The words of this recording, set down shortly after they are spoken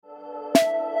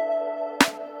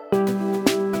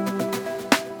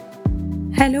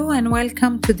Hello and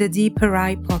welcome to the Deeper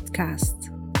Eye podcast.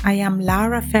 I am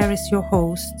Lara Ferris, your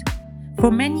host.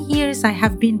 For many years, I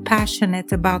have been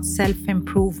passionate about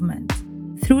self-improvement.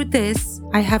 Through this,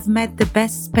 I have met the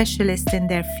best specialists in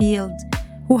their field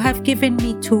who have given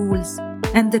me tools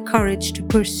and the courage to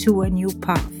pursue a new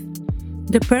path.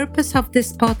 The purpose of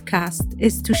this podcast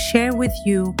is to share with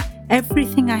you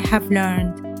everything I have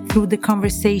learned through the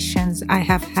conversations I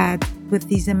have had with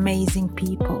these amazing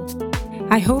people.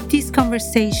 I hope these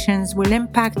conversations will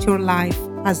impact your life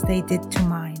as they did to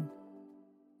mine.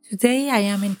 Today, I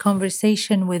am in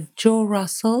conversation with Joe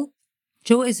Russell.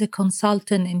 Joe is a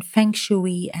consultant in Feng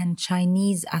Shui and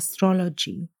Chinese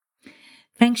astrology.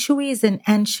 Feng Shui is an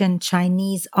ancient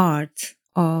Chinese art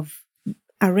of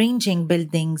arranging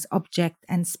buildings, objects,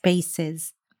 and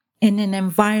spaces in an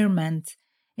environment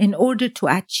in order to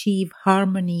achieve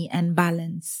harmony and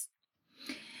balance.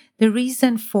 The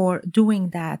reason for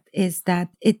doing that is that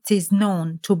it is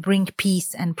known to bring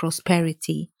peace and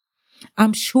prosperity.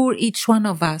 I'm sure each one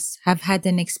of us have had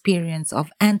an experience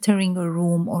of entering a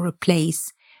room or a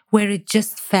place where it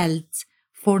just felt,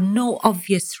 for no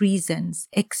obvious reasons,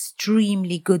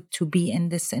 extremely good to be in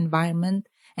this environment,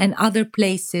 and other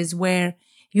places where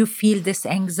you feel this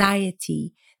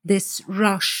anxiety, this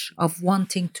rush of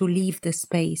wanting to leave the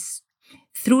space.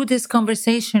 Through this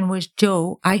conversation with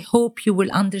Joe, I hope you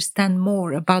will understand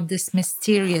more about this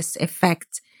mysterious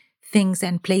effect things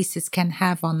and places can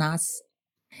have on us.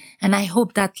 And I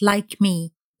hope that, like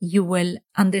me, you will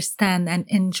understand and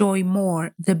enjoy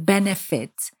more the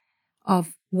benefit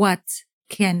of what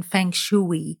can Feng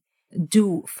Shui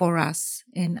do for us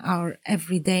in our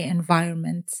everyday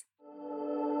environment.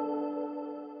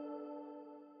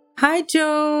 Hi,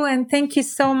 Joe, and thank you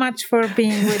so much for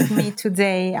being with me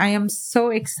today. I am so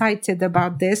excited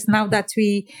about this. Now that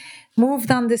we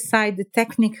moved on the side, the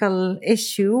technical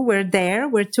issue, we're there,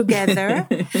 we're together,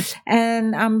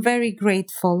 and I'm very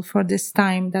grateful for this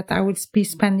time that I will be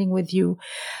spending with you.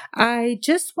 I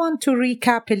just want to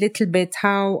recap a little bit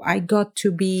how I got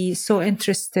to be so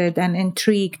interested and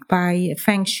intrigued by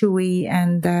Feng Shui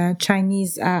and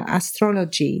Chinese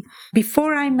astrology.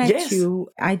 Before I met you,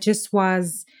 I just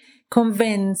was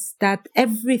convinced that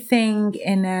everything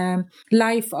in a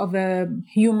life of a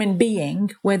human being,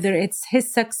 whether it's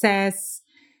his success,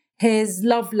 his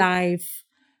love life,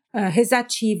 his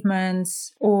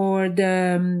achievements, or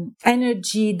the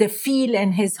energy, the feel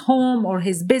in his home or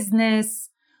his business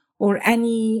or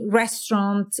any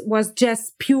restaurant, was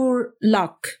just pure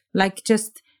luck, like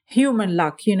just human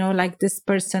luck, like this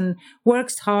person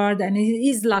works hard and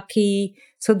he's lucky,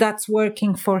 so that's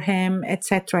working for him,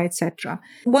 etc., etc.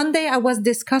 One day I was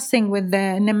discussing with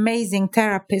an amazing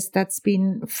therapist that's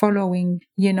been following,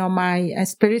 my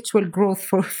spiritual growth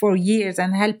for years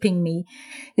and helping me.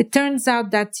 It turns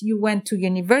out that you went to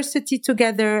university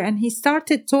together, and he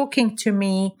started talking to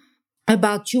me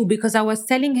about you because I was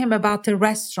telling him about a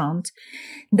restaurant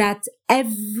that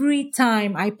every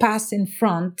time I pass in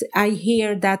front, I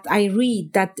read that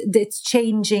it's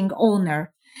changing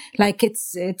owner. Like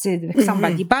it's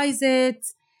somebody buys it,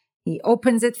 he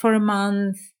opens it for a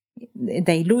month,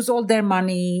 they lose all their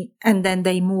money, and then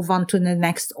they move on to the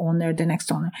next owner.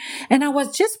 And I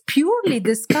was just purely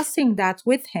discussing that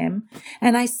with him.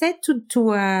 And I said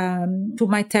to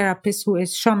my therapist, who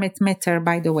is Shomit Mitter,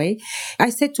 by the way,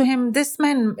 I said to him, this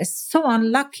man is so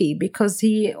unlucky because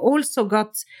he also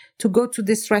got to go to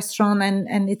this restaurant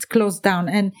and it closed down.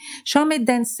 And Shomit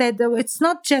then said, oh, it's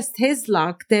not just his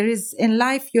luck. There is, in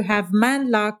life, you have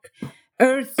man luck,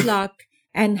 earth luck,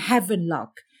 and heaven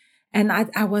luck. And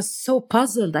I was so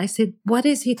puzzled. I said, what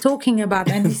is he talking about?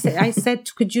 And I said,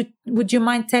 would you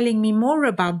mind telling me more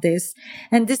about this?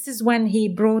 And this is when he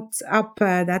brought up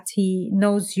that he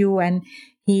knows you, and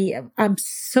I'm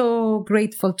so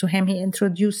grateful to him. He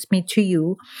introduced me to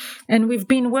you, and we've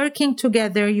been working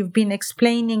together. You've been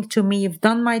explaining to me, you've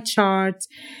done my chart,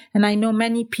 and I know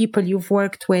many people you've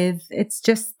worked with. It's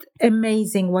just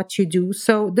amazing what you do.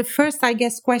 So the first, I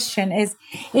guess, question is,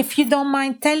 if you don't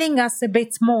mind telling us a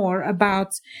bit more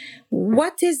about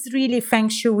what is really Feng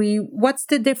Shui, what's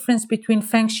the difference between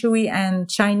Feng Shui and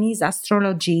Chinese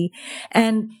astrology,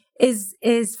 and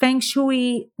is Feng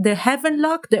Shui the heaven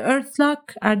luck, the earth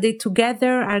luck? Are they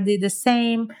together? Are they the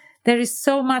same? There is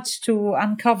so much to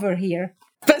uncover here.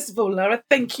 First of all, Laura,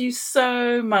 thank you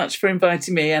so much for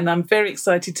inviting me, and I'm very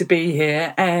excited to be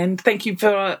here. And thank you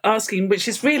for asking, which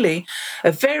is really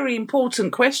a very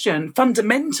important question,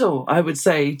 fundamental, I would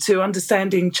say, to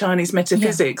understanding Chinese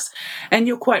metaphysics. Yeah. And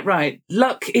you're quite right.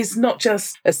 Luck is not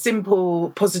just a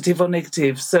simple positive or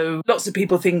negative. So lots of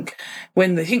people think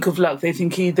when they think of luck, they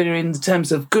think either in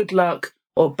terms of good luck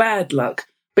or bad luck.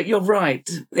 But you're right.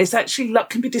 It's actually, luck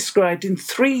can be described in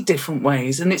 3 different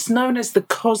ways, and it's known as the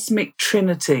cosmic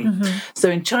trinity. So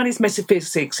in Chinese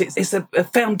metaphysics, it's a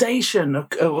foundation,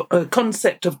 a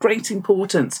concept of great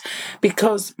importance,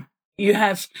 because you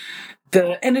have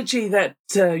the energy that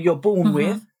you're born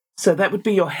with. So that would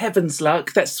be your heaven's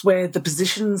luck. That's where the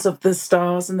positions of the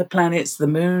stars and the planets, the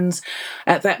moons,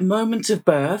 at that moment of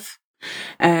birth.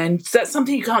 And that's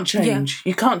something you can't change.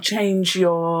 You can't change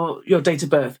your date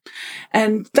of birth.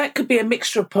 And that could be a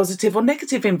mixture of positive or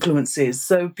negative influences.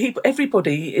 So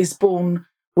everybody is born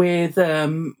with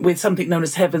something known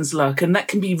as heaven's luck, and that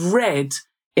can be read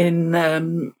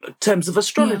in terms of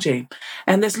astrology.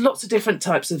 And there's lots of different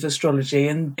types of astrology.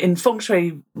 And in Feng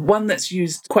Shui, one that's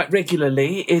used quite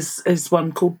regularly is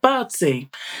one called Bazi.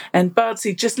 And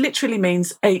Bazi just literally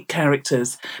means 8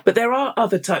 characters. But there are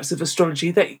other types of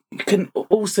astrology that can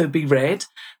also be read.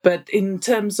 But in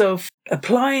terms of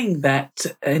applying that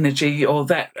energy or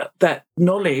that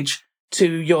knowledge to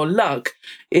your luck,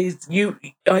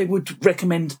 I would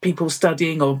recommend people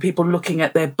studying or people looking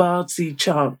at their Bazi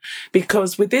chart,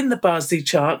 because within the Bazi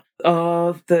chart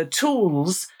are the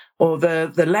tools or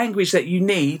the language that you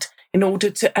need in order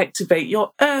to activate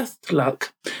your earth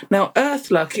luck. Now, earth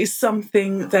luck is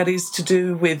something that is to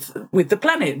do with the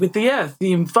planet, with the earth,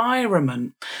 the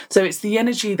environment. So it's the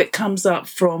energy that comes up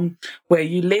from where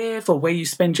you live or where you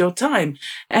spend your time.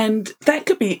 And that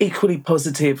could be equally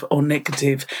positive or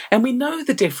negative. And we know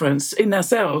the difference in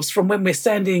ourselves from when we're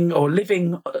standing or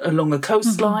living along a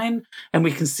coastline and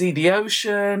we can see the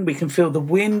ocean, we can feel the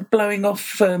wind blowing off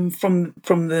from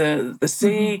the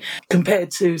sea,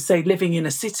 compared to, say, living in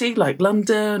a city like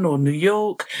London or New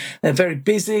York. They're very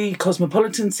busy,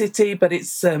 cosmopolitan city, but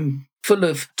it's full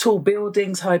of tall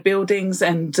buildings, high buildings,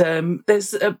 and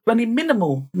there's only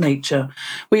minimal nature.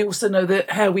 We also know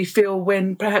that how we feel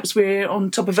when perhaps we're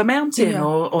on top of a mountain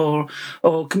or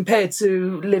compared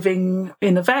to living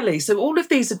in a valley. So all of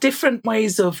these are different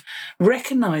ways of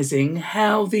recognizing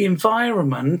how the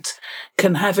environment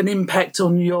can have an impact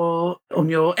on your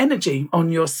energy, on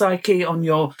your psyche, on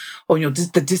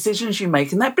the decisions you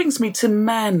make. And that brings me to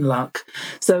man luck.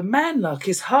 So man luck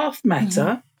is half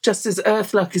matter, just as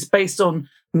earth luck is based on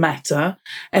matter,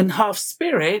 and half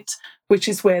spirit, which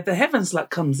is where the heavens luck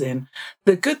comes in.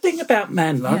 The good thing about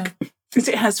man luck is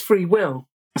it has free will.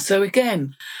 So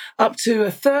again, up to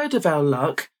 1/3 of our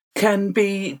luck can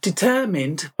be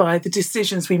determined by the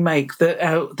decisions we make,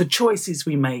 the choices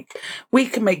we make. We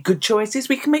can make good choices,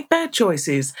 we can make bad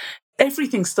choices.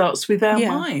 Everything starts with our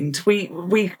mind. We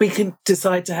can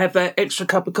decide to have that extra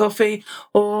cup of coffee,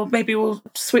 or maybe we'll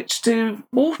switch to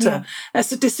water.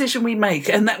 That's a decision we make,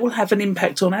 and that will have an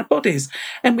impact on our bodies.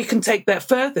 And we can take that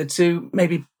further to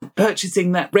maybe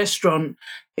purchasing that restaurant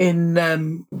in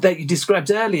that you described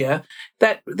earlier.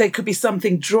 That there could be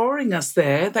something drawing us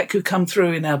there that could come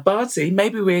through in our Bazi.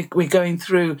 Maybe we're going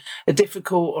through a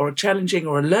difficult or a challenging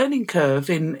or a learning curve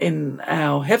in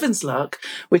our heavens luck,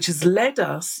 which has led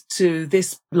us to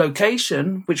this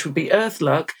location, which would be earth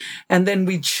luck, and then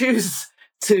we choose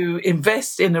to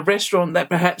invest in a restaurant that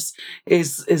perhaps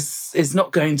is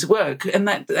not going to work,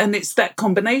 and it's that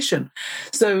combination.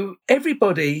 So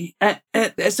everybody,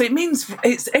 so it means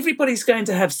everybody's going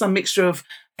to have some mixture of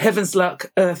heaven's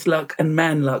luck, earth luck, and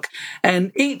man luck,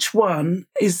 and each one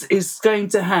is going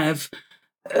to have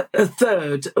a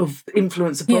third of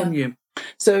influence upon you.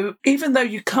 So even though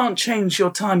you can't change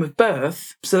your time of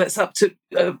birth, so that's up to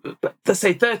let's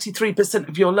say 33%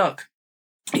 of your luck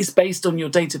is based on your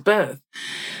date of birth,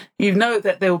 you know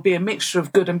that there will be a mixture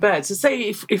of good and bad. So say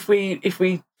if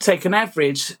we take an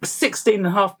average,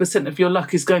 16.5% of your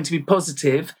luck is going to be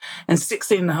positive and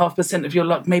 16.5% of your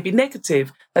luck may be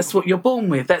negative. That's what you're born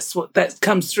with. That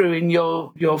comes through in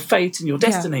your fate and your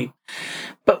destiny.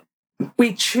 But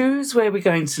we choose where we're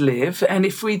going to live, and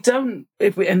if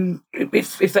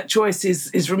that choice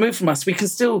is removed from us, we can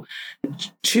still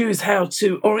choose how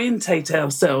to orientate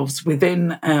ourselves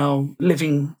within our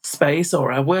living space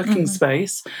or our working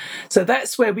space. So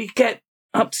that's where we get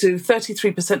up to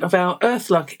 33% of our earth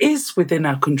luck is within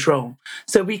our control.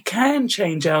 So we can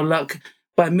change our luck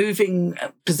by moving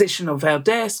position of our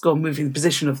desk or moving the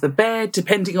position of the bed,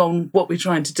 depending on what we're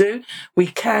trying to do. We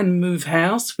can move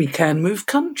house, we can move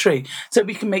country. So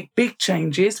we can make big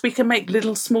changes, we can make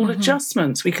little small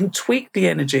adjustments, we can tweak the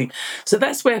energy. So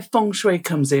that's where Feng Shui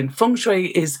comes in. Feng Shui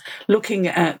is looking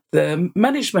at the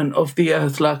management of the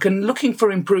earth luck and looking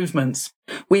for improvements.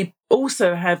 We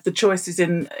also have the choices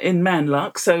in man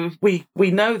luck. So we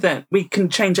know that we can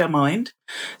change our mind.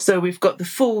 So we've got the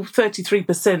full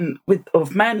 33%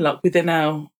 of man luck within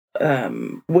our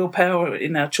willpower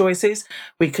in our choices.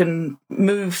 We can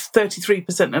move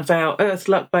 33% of our earth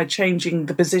luck by changing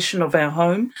the position of our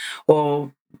home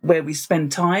or where we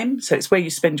spend time. So it's where you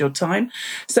spend your time.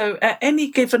 So at any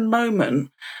given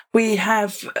moment, we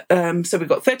have, so we've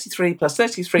got 33 plus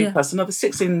 33 plus another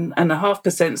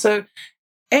 16.5%. So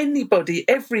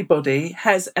everybody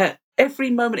has at every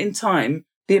moment in time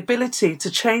the ability to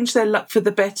change their luck for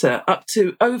the better up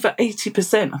to over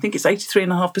 80%. I think it's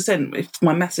 83.5%, if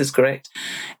my maths is correct.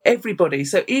 Everybody.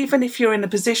 So even if you're in a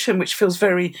position which feels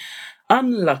very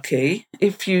unlucky,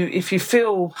 if you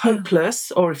feel hopeless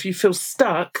or if you feel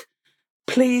stuck,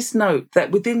 please note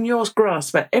that within your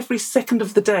grasp at every second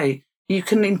of the day, you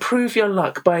can improve your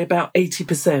luck by about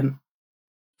 80%.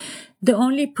 The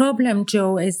only problem,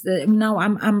 Joe, is that now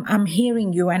I'm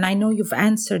hearing you, and I know you've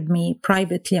answered me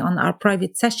privately on our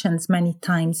private sessions many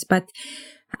times, but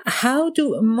how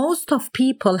do most of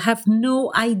people have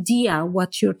no idea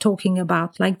what you're talking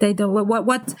about? Like they don't,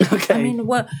 what, Okay. I mean,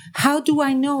 how do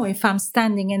I know if I'm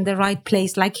standing in the right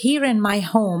place? Like here in my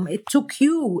home, it took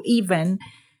you even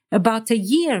about a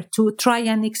year to try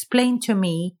and explain to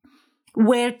me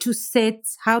where to sit,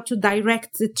 how to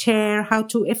direct the chair,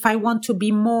 if I want to be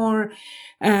more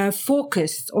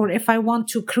focused, or if I want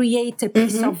to create a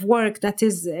piece of work that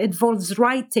involves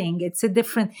writing. It's a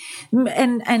different,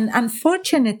 and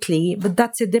unfortunately, but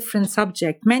that's a different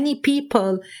subject. Many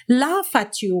people laugh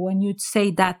at you when you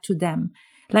say that to them.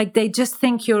 Like they just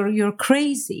think you're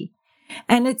crazy.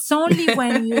 And it's only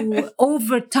when you,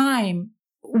 over time,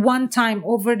 one time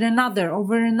over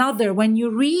another, when you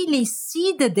really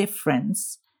see the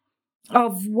difference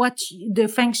of what the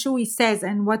Feng Shui says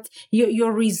and what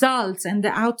your results and the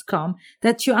outcome,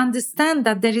 that you understand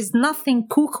that there is nothing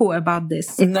cuckoo about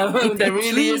this. No, there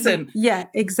really isn't. Yeah,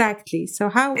 exactly. So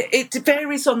how it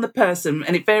varies on the person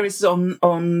and it varies on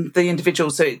the individual.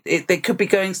 So they could be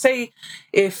going, say,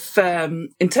 if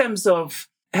in terms of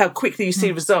how quickly you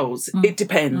see results, it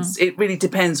depends. It really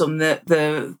depends on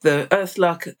the earth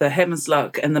luck, the heavens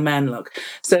luck, and the man luck.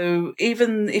 So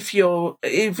even if you're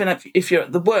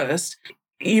at the worst,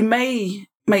 you may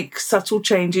make subtle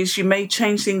changes. You may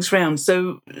change things around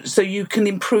so you can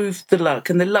improve the luck,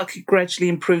 and the luck gradually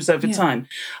improves over time.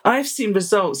 I've seen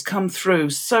results come through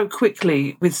so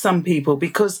quickly with some people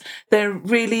because they're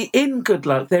really in good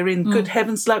luck. They're in good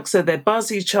heavens luck. So their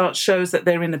Bazi chart shows that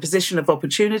they're in a position of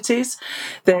opportunities.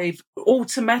 They've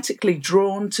automatically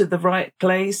drawn to the right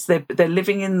place. They're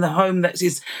living in the home that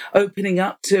is opening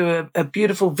up to a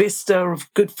beautiful vista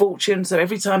of good fortune. So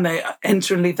every time they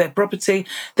enter and leave their property,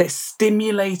 they're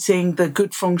stimulating the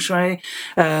good feng shui.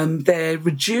 They're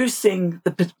reducing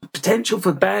the potential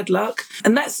for bad luck.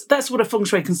 And that's what a feng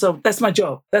shui consultant, that's my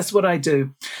job. That's what I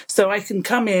do. So I can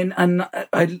come in and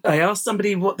I ask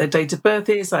somebody what their date of birth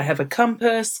is. I have a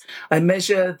compass. I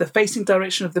measure the facing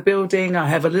direction of the building. I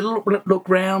have a little look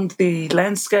round the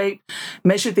landscape,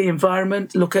 measure the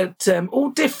environment, look at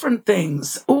all different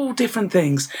things.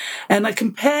 And I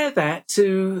compare that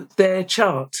to their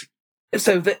chart.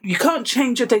 So that you can't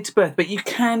change your date of birth, but you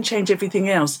can change everything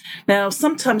else. Now,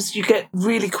 sometimes you get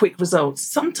really quick results.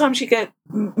 Sometimes you get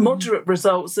moderate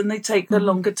results and they take a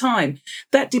longer time.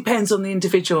 That depends on the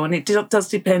individual, and it does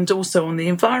depend also on the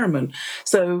environment.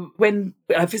 So when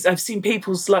I've seen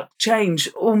people's luck change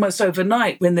almost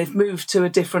overnight when they've moved to a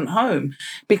different home,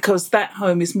 because that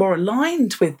home is more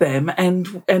aligned with them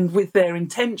and with their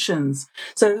intentions.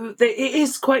 So it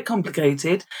is quite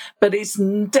complicated, but it's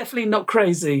definitely not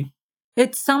crazy.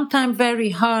 it's sometimes very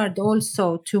hard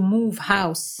also to move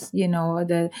house,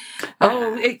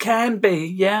 it can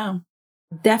be, yeah.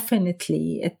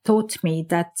 Definitely. It taught me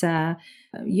that,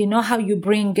 you know how you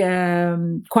bring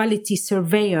quality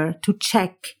surveyor to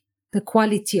check the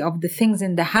quality of the things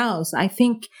in the house. I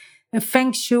think a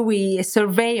Feng Shui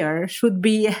surveyor should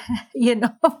be, in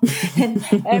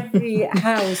every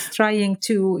house trying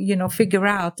to, figure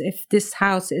out if this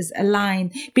house is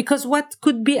aligned. Because what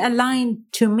could be aligned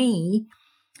to me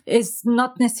is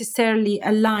not necessarily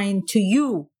aligned to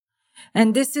you.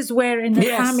 And this is where in a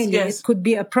family it could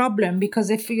be a problem, because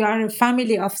if you are a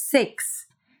family of 6,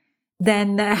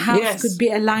 then a house could be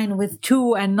aligned with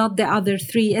 2 and not the other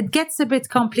 3. It gets a bit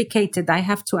complicated, I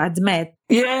have to admit.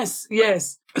 Yes.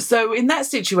 So in that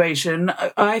situation,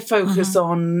 I focus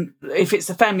on, if it's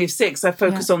a family of 6, I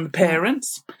focus on the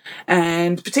parents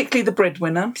and particularly the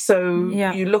breadwinner. So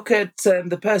you look at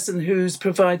the person who's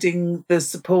providing the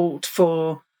support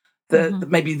for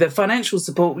maybe the financial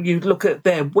support. You look at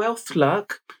their wealth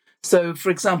luck. So, for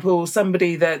example,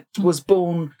 somebody that was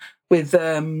born with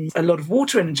a lot of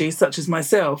water energy, such as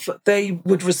myself, they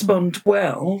would respond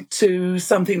well to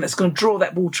something that's going to draw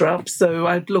that water up. So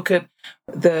I'd look at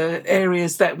the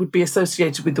areas that would be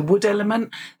associated with the wood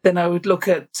element. Then I would look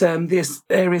at the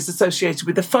areas associated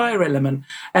with the fire element,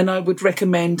 and I would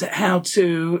recommend how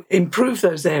to improve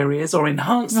those areas or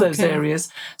enhance those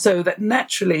areas so that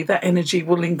naturally that energy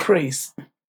will increase.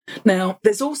 Now,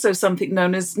 there's also something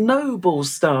known as noble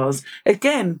stars,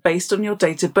 again, based on your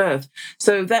date of birth.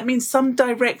 So that means some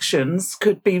directions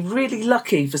could be really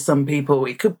lucky for some people.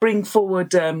 It could bring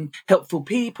forward helpful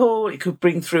people. It could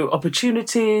bring through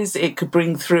opportunities. It could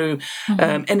bring through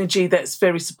energy that's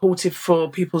very supportive for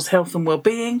people's health and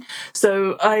well-being.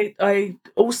 So I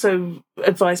also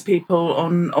advise people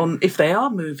on if they are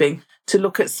moving, to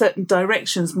look at certain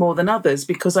directions more than others,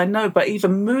 because I know by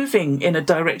even moving in a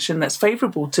direction that's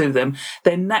favourable to them,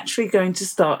 they're naturally going to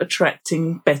start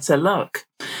attracting better luck.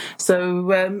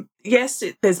 So, yes,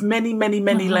 there's many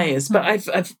layers, but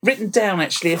I've written down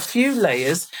actually a few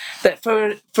layers that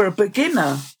for a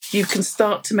beginner, you can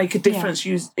start to make a difference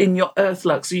in your earth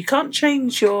luck. So you can't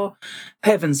change your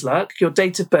heaven's luck, your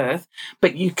date of birth,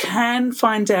 but you can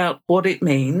find out what it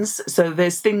means. So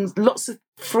there's lots of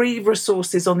free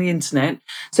resources on the internet.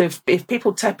 So if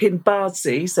people tap in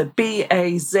Bardsey, so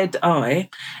Bazi,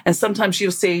 and sometimes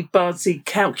you'll see Bardsey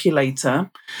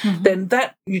calculator, then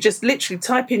that you just literally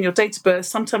type in your date of birth.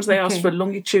 Sometimes they ask for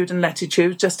longitude and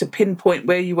latitude just to pinpoint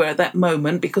where you were at that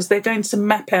moment, because they're going to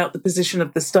map out the position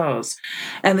of the stars.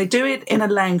 And they do it in a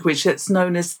language that's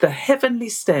known as the heavenly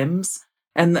stems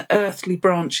and the earthly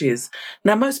branches.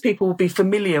 Now, most people will be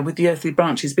familiar with the earthly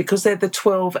branches because they're the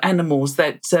 12 animals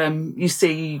that you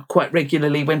see quite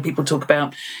regularly when people talk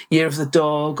about Year of the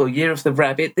Dog or Year of the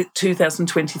Rabbit.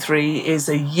 2023 is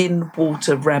a yin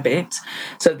water rabbit.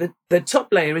 So the top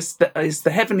layer is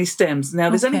the heavenly stems. Now,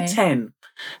 there's only 10.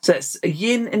 So that's a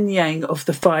yin and yang of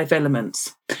the 5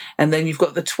 elements. And then you've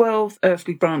got the 12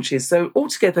 earthly branches. So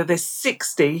altogether, there's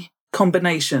 60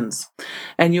 combinations.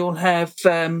 And you'll have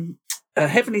a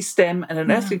heavenly stem and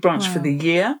an earthly branch for the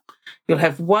year. You'll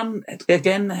have one,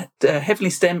 again, a heavenly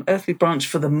stem, earthly branch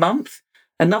for the month,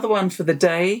 another one for the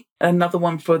day, another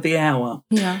one for the hour.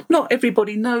 Yeah. Not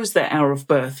everybody knows their hour of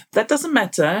birth. That doesn't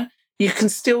matter. You can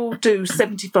still do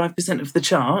 75% of the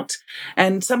chart.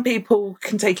 And some people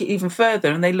can take it even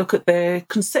further and they look at their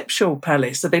conceptual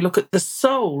palace. So they look at the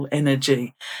soul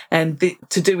energy and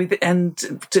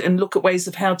and look at ways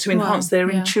of how to enhance their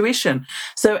intuition.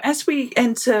 So as we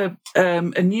enter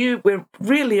we're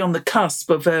really on the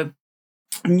cusp of a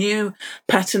new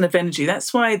pattern of energy.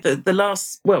 That's why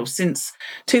since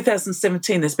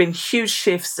 2017, there's been huge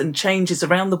shifts and changes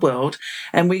around the world.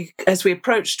 And as we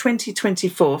approach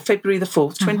 2024, February the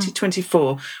 4th,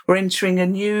 2024, we're entering a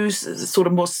new sort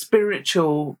of more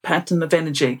spiritual pattern of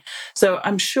energy. So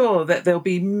I'm sure that there'll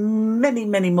be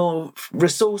many more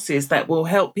resources that will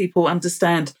help people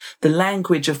understand the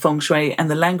language of Feng Shui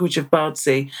and the language of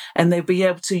Bardsey, and they'll be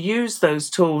able to use those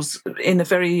tools in a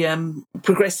very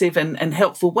progressive and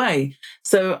helpful way.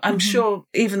 So I'm sure,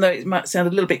 even though it might sound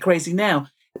a little bit crazy now,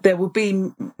 there will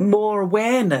be more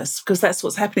awareness, because that's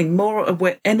what's happening. More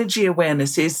energy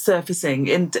awareness is surfacing,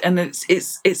 and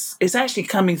it's actually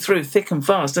coming through thick and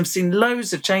fast. I've seen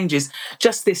loads of changes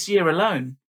just this year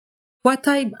alone. What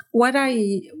I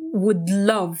would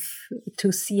love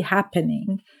to see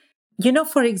happening,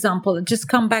 for example, just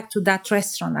come back to that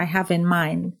restaurant I have in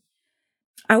mind.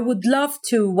 I would love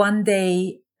to one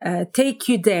day take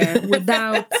you there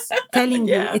without telling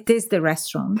you it is the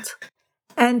restaurant,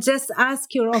 and just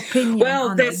ask your opinion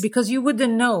on it, because you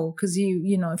wouldn't know, because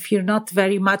if you're not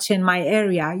very much in my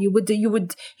area, you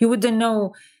wouldn't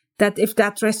know that if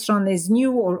that restaurant is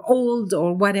new or old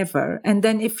or whatever. And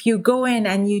then if you go in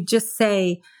and you just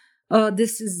say, oh,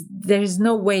 there is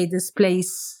no way this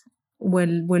place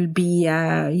will be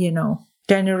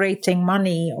generating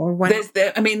money or what.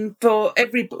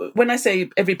 When I say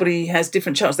everybody has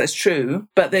different charts, that's true,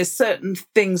 but there's certain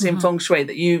things in Feng Shui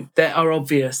that are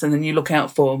obvious, and then you look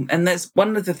out for. And there's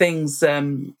one of the things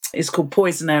is called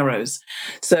poison arrows.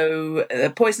 So a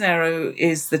poison arrow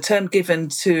is the term given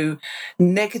to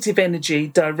negative energy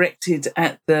directed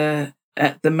at the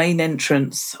main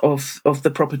entrance of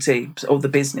the property or the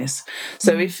business.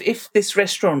 So if this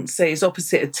restaurant, say, is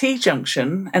opposite a T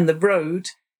junction and the road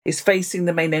is facing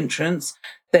the main entrance,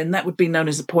 then that would be known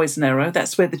as a poison arrow.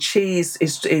 That's where the chi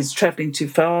is traveling too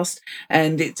fast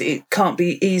and it can't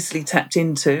be easily tapped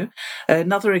into.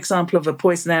 Another example of a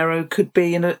poison arrow could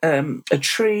be in a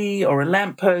tree or a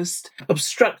lamppost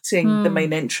obstructing the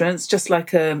main entrance, just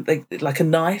like a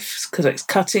knife, because it's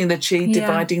cutting the chi,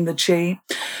 dividing the chi.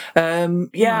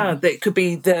 That could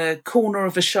be the corner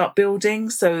of a sharp building,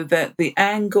 so that the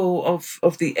angle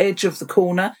of the edge of the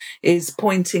corner is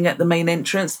pointing at the main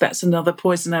entrance. That's another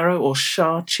poison arrow, or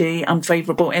sha chi,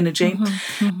 unfavorable energy.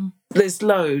 There's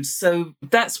loads, so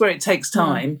that's where it takes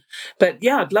time. But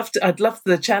I'd love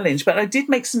the challenge. But I did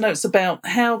make some notes about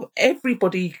how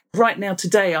everybody right now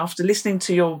today, after listening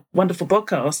to your wonderful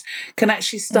podcast, can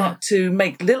actually start to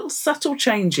make little subtle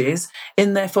changes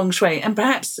in their feng shui, and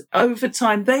perhaps over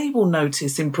time they will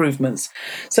notice improvements.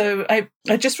 So I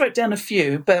just wrote down a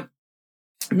few, but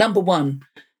number one,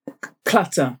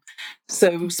 clutter.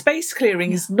 So space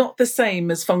clearing is not the same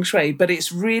as feng shui, but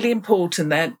it's really important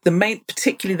that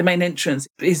particularly the main entrance,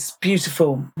 is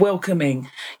beautiful, welcoming.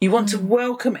 You want to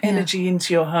welcome energy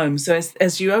into your home. So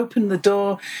as you open the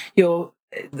door,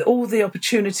 all the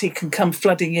opportunity can come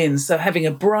flooding in. So having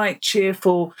a bright,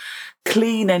 cheerful,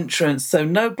 clean entrance. So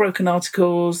no broken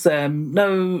articles,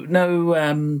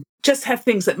 just have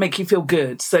things that make you feel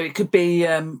good. So it could be,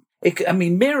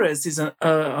 mirrors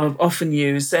are often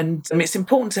used, and it's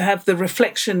important to have the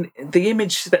reflection, the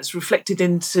image that's reflected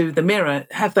into the mirror,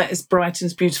 have that as bright and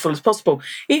as beautiful as possible,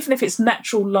 even if it's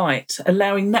natural light,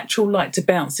 allowing natural light to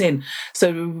bounce in.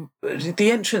 So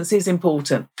the entrance is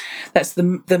important. That's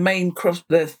the main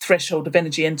the threshold of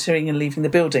energy entering and leaving the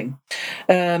building.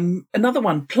 Another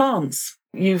one, plants.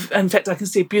 In fact, I can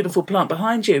see a beautiful plant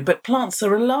behind you, but plants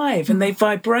are alive and they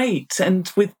vibrate, and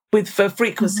with a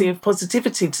frequency of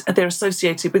positivity, they're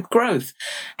associated with growth.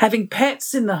 Having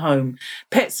pets in the home,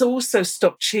 pets also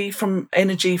stop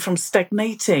energy from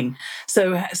stagnating.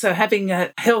 So having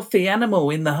a healthy animal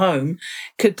in the home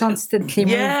could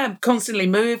constantly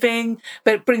moving,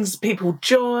 but it brings people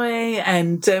joy.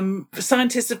 And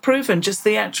scientists have proven just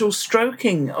the actual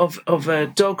stroking of a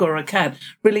dog or a cat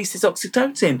releases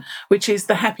oxytocin, which is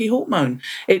the happy hormone.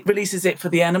 It releases it for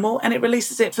the animal and it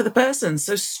releases it for the person.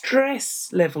 So stress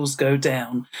levels go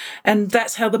down, and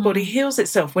that's how the body heals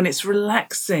itself, when it's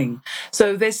relaxing.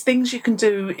 So there's things you can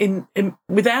do in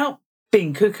without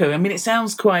being cuckoo. I mean, it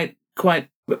sounds quite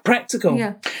practical.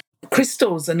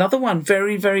 Crystals, another one,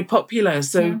 very, very popular.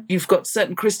 So you've got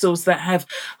certain crystals that have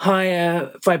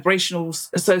higher vibrational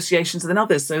associations than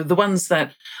others. So the ones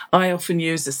that I often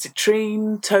use are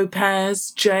citrine,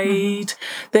 topaz, jade.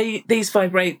 These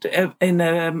vibrate in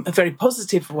a very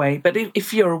positive way. But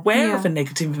if you're aware of a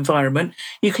negative environment,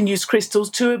 you can use crystals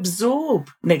to absorb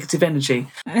negative energy.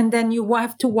 And then you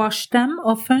have to wash them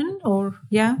often,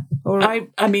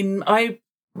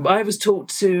 I was taught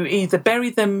to either bury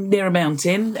them near a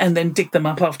mountain and then dig them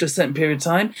up after a certain period of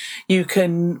time. You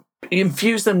can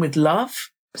infuse them with love.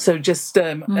 So just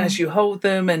as you hold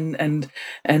them, and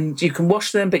you can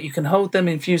wash them, but you can hold them,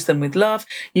 infuse them with love.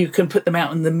 You can put them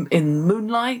out in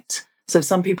moonlight. So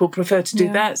some people prefer to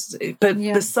do that, but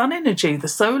the sun energy, the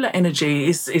solar energy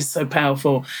is so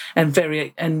powerful and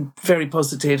very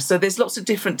positive. So there's lots of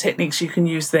different techniques you can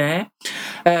use there.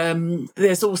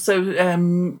 There's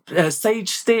also sage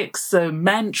sticks, so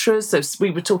mantras. So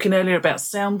we were talking earlier about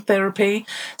sound therapy.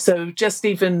 So just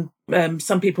even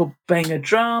some people bang a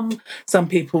drum, some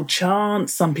people chant,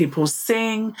 some people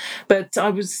sing. But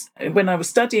when I was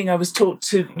studying, I was taught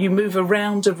you move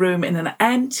around a room in an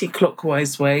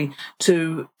anti-clockwise way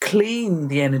to clean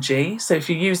the energy. So if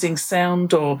you're using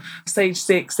sound or sage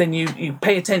sticks, then you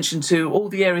pay attention to all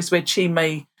the areas where chi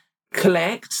may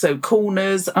collect, so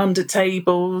corners, under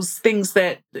tables, things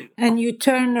that... And you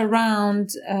turn around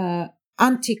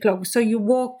anti-clock, so you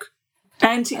walk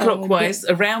anti-clockwise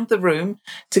around the room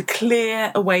to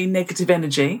clear away negative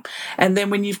energy. And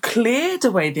then when you've cleared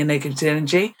away the negative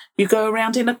energy, you go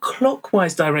around in a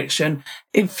clockwise direction,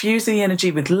 infusing the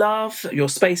energy with love, your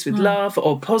space with love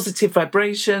or positive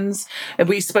vibrations. And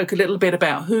we spoke a little bit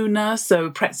about huna,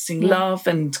 so practicing love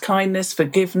and kindness,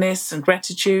 forgiveness and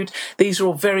gratitude. These are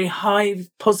all very high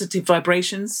positive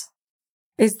vibrations.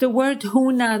 Is the word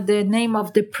huna the name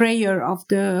of the prayer of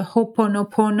the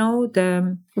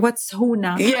Ho'oponopono? What's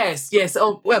huna? Yes.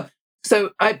 Oh, well,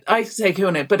 so I say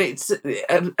huna, but it's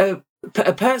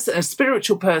a person, a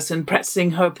spiritual person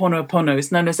practicing Ho'oponopono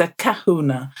is known as a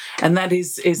kahuna, and that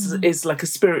is like a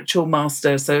spiritual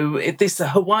master. So this is a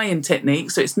Hawaiian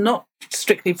technique, so it's not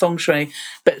strictly feng shui,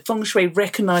 but feng shui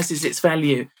recognizes its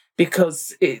value, because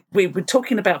we were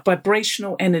talking about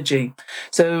vibrational energy.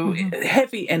 So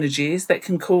heavy energies that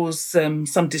can cause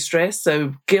some distress.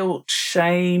 So guilt,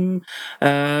 shame,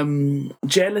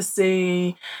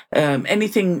 jealousy,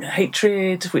 anything,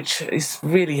 hatred, which is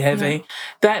really heavy.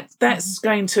 That's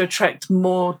going to attract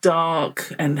more dark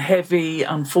and heavy,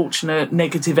 unfortunate,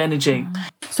 negative energy.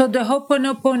 So the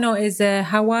Ho'oponopono is a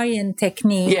Hawaiian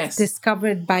technique Yes.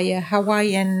 discovered by a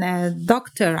Hawaiian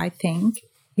doctor, I think.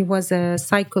 He was a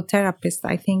psychotherapist,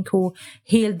 I think, who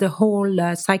healed the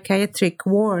whole psychiatric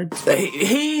ward.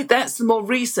 That's more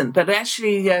recent, but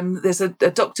actually there's a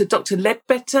doctor, Dr.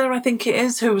 Ledbetter, I think it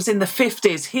is, who was in the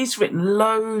 50s. He's written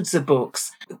loads of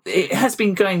books. It has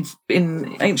been going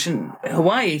in ancient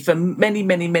Hawaii for many,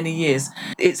 many, many years.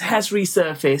 It has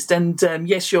resurfaced. And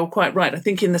yes, you're quite right. I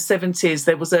think in the 70s,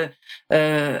 there was a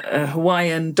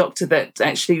Hawaiian doctor that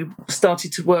actually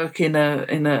started to work in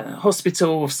a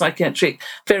hospital of psychiatric,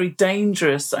 very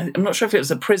dangerous. I'm not sure if it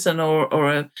was a prison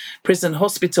or a prison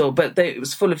hospital, but it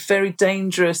was full of very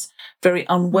dangerous, very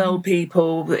unwell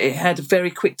people. It had a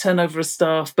very quick turnover of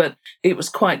staff, but it was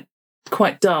quite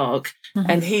dark.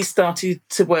 And he started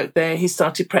to work there. He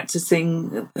started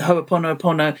practicing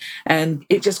Ho'oponopono, and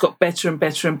it just got better and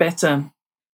better and better.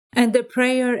 And the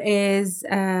prayer is,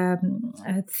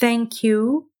 thank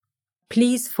you,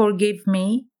 please forgive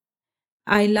me,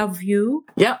 I love you.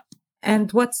 Yep.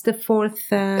 And what's the fourth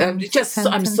sentence?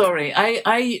 I'm sorry.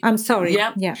 I'm sorry.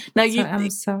 Yeah. Now I'm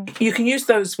sorry. You can use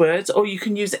those words, or you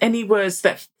can use any words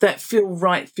that feel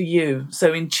right for you.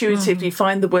 So intuitively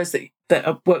find the words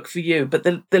that work for you. But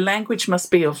the language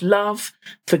must be of love,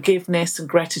 forgiveness, and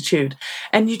gratitude.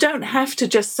 And you don't have to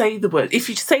just say the word. If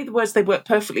you say the words, they work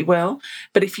perfectly well.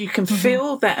 But if you can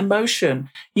feel that emotion,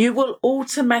 you will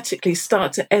automatically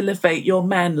start to elevate your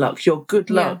man luck, your good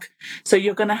luck. So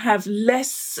you're going to have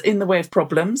less in the way of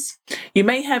problems. You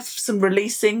may have some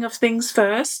releasing of things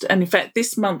first. And in fact,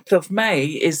 this month of May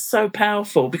is so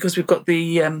powerful because we've got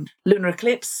the lunar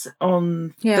eclipse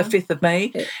on the 5th of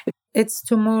May. It's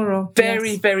tomorrow.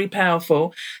 Very, very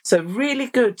powerful. So really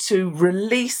good to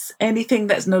release anything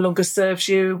that no longer serves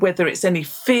you, whether it's any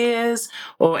fears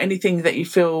or anything that you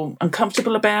feel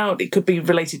uncomfortable about. It could be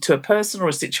related to a person or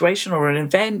a situation or an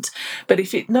event. But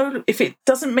if it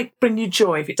doesn't bring you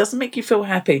joy, if it doesn't make you feel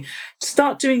happy,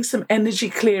 start doing some energy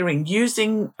clearing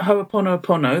using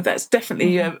Ho'oponopono. That's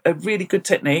definitely a really good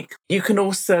technique. You can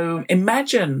also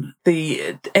imagine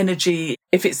the energy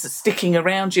if it's sticking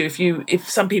around you. If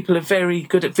some people are very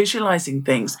good at visualizing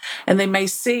things, and they may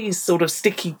see sort of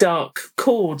sticky dark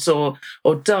cords or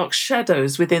dark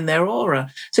shadows within their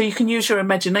aura. So you can use your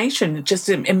imagination. Just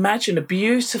imagine a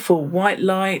beautiful white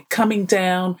light coming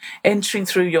down, entering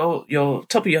through your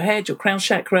top of your head, your crown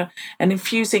chakra, and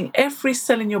infusing every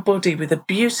cell in your body with a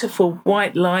beautiful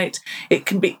white light. You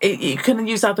can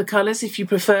use other colors if you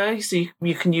prefer. So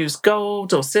you can use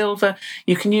gold or silver.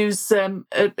 You can use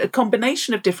a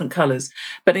combination of different colors.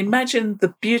 But imagine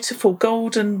the beautiful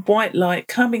golden white light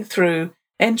coming through,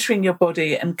 entering your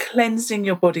body and cleansing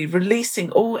your body,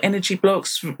 releasing all energy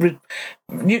blocks,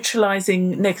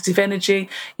 neutralizing negative energy.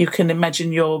 You can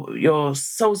imagine your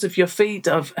soles of your feet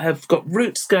have got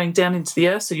roots going down into the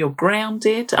earth, so you're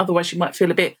grounded. Otherwise, you might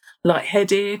feel a bit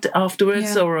lightheaded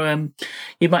afterwards, or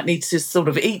you might need to sort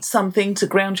of eat something to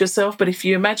ground yourself. But if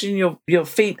you imagine your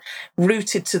feet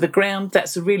rooted to the ground,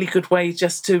 that's a really good way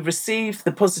just to receive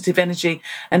the positive energy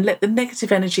and let the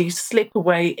negative energy slip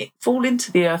away, fall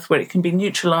into the earth where it can be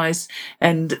neutralized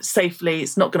and safely.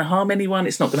 It's not going to harm anyone.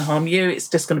 It's not going to harm you. It's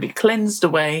just going to be cleansed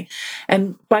away.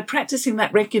 And by practicing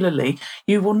that regularly,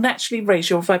 you will naturally raise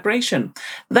your vibration.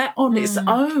 That on its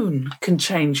own can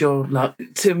change your luck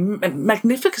to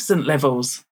magnificent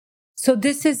levels. So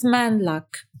this is man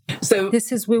luck. So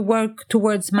we work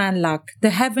towards man luck. The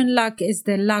heaven luck is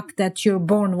the luck that you're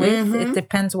born with. It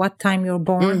depends what time you're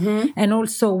born and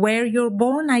also where you're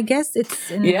born. I guess it's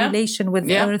in relation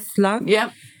with earth luck.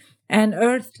 Yeah. And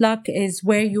earth luck is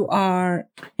where you are,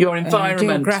 your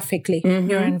environment, geographically,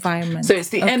 your environment. So it's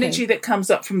the energy that comes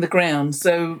up from the ground.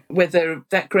 So whether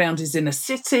that ground is in a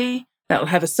city, that'll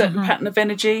have a certain pattern of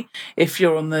energy. If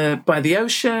you're by the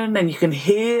ocean and you can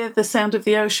hear the sound of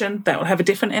the ocean, that will have a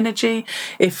different energy.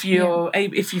 If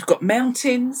you've got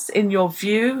mountains in your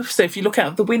view, so if you look out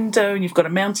of the window and you've got a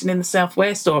mountain in the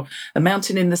southwest or a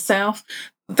mountain in the south,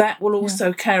 that will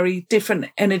also carry different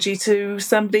energy to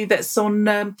somebody that's on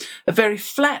a very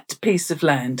flat piece of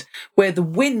land where the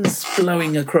wind's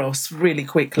flowing across really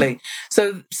quickly.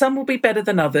 So some will be better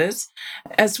than others.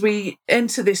 As we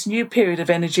enter this new period of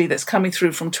energy that's coming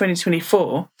through from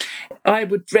 2024, I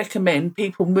would recommend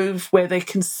people move where they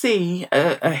can see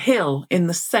a hill in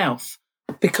the south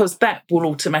because that will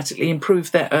automatically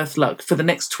improve their earth luck for the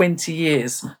next 20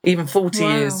 years, even 40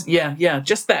 years. Yeah,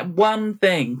 just that one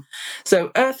thing.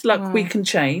 So earth luck we can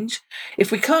change.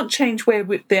 If we can't change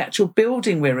the actual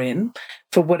building we're in,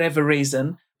 for whatever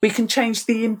reason, we can change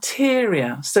the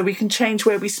interior. So we can change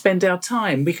where we spend our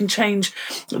time. We can change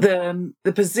the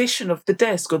position of the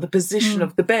desk or the position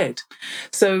of the bed.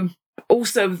 So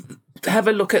also have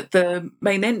a look at the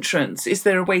main entrance. Is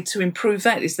there a way to improve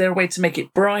that? Is there a way to make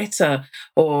it brighter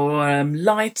or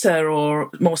lighter or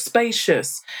more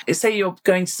spacious? Say you're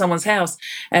going to someone's house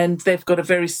and they've got a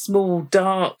very small,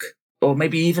 dark, or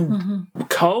maybe even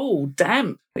cold,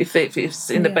 damp, if it's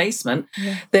in the basement,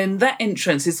 then that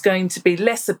entrance is going to be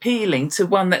less appealing to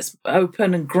one that's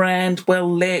open and grand,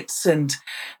 well lit and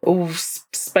all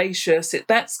spacious.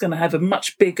 That's going to have a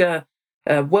much bigger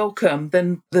welcome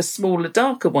than the smaller,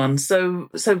 darker one. So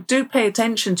do pay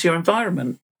attention to your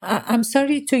environment. I'm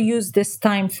sorry to use this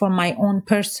time for my own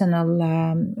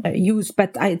personal use,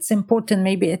 but it's important.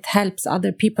 Maybe it helps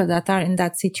other people that are in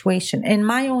that situation. In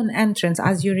my own entrance,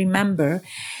 as you remember,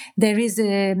 there is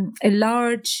a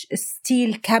large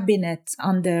steel cabinet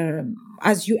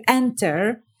as you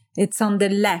enter. It's on the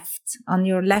left, on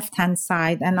your left-hand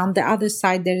side. And on the other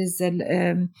side, there is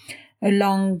a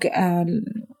long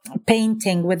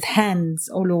painting with hands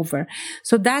all over.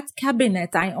 So that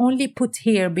cabinet I only put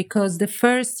here because the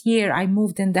first year I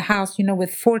moved in the house,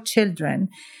 with 4 children,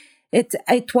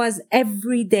 it was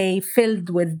every day filled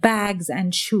with bags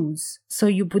and shoes. So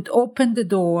you would open the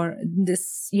door,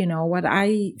 this, what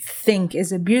I think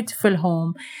is a beautiful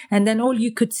home. And then all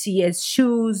you could see is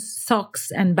shoes,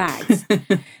 socks, and bags.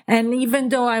 And even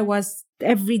though I was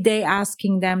every day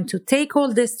asking them to take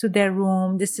all this to their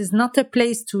room, this is not a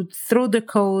place to throw the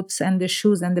coats and the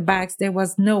shoes and the bags, there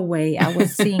was no way I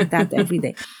was seeing that every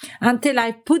day. Until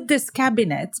I put this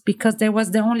cabinet, because there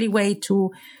was the only way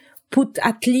to put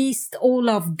at least all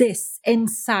of this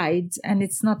inside and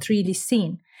it's not really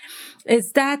seen.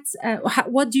 Is that,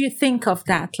 what do you think of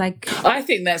that? I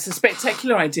think that's a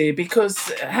spectacular idea,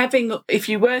 because if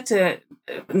you were to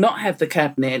not have the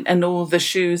cabinet and all the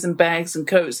shoes and bags and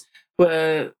coats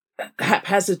were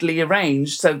haphazardly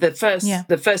arranged, so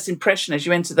the first impression as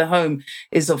you enter the home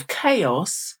is of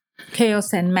chaos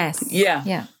and mess.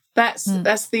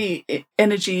 That's the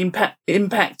energy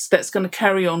impact that's going to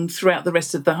carry on throughout the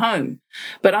rest of the home.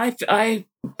 But I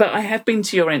have been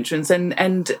to your entrance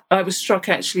and I was struck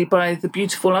actually by the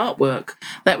beautiful artwork.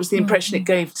 That was the impression it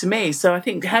gave to me. So I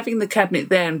think having the cabinet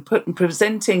there and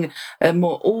presenting a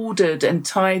more ordered and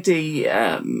tidy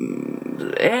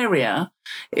area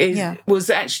was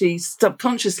actually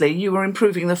subconsciously you were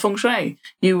improving the feng shui.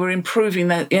 You were improving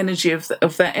the energy of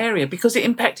that area because it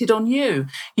impacted on you.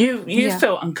 You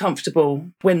felt uncomfortable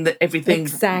when everything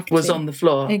was on the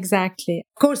floor. Exactly.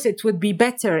 Of course, it would be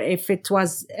better if it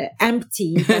was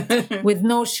empty with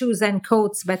no shoes and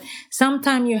coats. But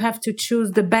sometimes you have to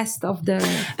choose the best of the.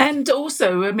 And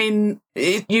also, I mean,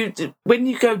 when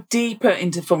you go deeper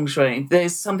into feng shui,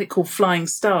 there's something called flying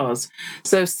stars.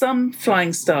 So some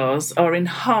flying stars are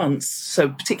enhanced, so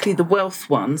particularly the wealth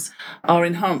ones are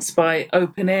enhanced by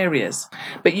open areas.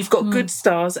 But you've got good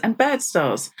stars and bad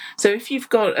stars. So if you've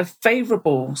got a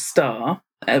favorable star,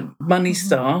 a money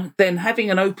star, then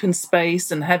having an open space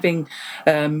and having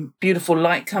beautiful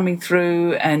light coming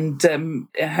through and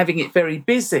having it very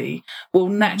busy will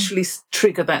naturally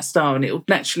trigger that star, and it will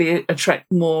naturally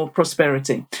attract more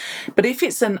prosperity. But if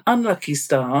it's an unlucky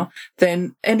star,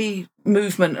 then any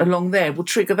movement along there will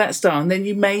trigger that star, and then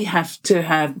you may have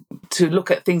to look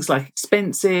at things like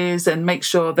expenses and make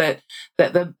sure that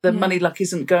the money luck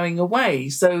isn't going away.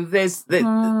 So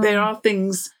there are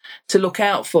things to look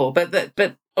out for,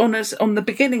 but on the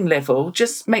beginning level,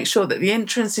 just make sure that the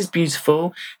entrance is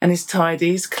beautiful and is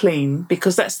tidy, is clean,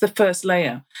 because that's the first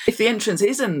layer. If the entrance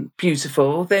isn't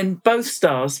beautiful, then both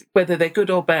stars, whether they're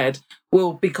good or bad,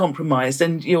 will be compromised,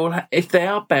 and if they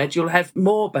are bad, you'll have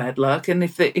more bad luck, and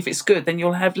if it's good, then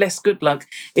you'll have less good luck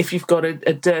if you've got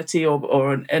a dirty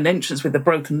or an entrance with a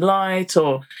broken light,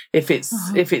 or if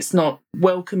it's not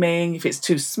welcoming, if it's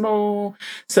too small.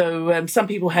 So some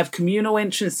people have communal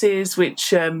entrances,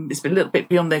 which is a little bit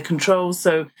beyond their control.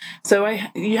 So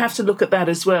you have to look at that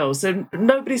as well. So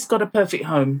nobody's got a perfect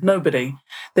home. Nobody.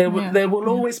 There will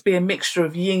always be a mixture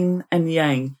of yin and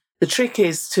yang. The trick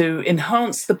is to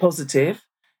enhance the positive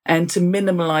and to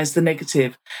minimize the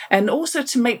negative, and also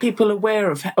to make people aware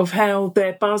of how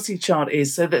their Basi chart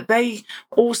is, so that they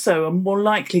also are more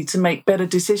likely to make better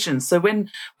decisions. So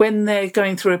when they're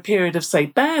going through a period of, say,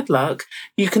 bad luck,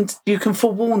 you can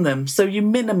forewarn them, so you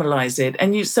minimize it,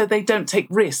 and so they don't take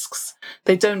risks,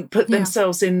 they don't put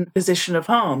themselves in a position of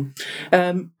harm.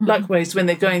 Likewise, when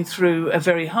they're going through a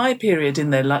very high period in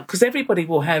their luck, because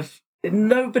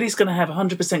nobody's going to have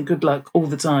 100% good luck all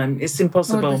the time. It's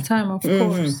impossible. All the time, of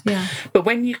course, yeah. But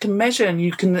when you can measure and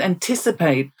you can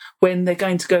anticipate when they're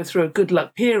going to go through a good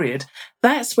luck period,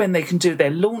 that's when they can do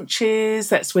their launches.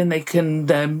 That's when they can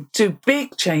do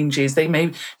big changes. They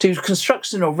may do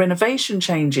construction or renovation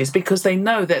changes because they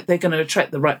know that they're going to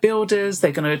attract the right builders.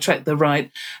 They're going to attract the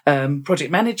right project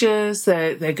managers.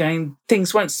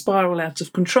 Things won't spiral out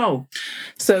of control.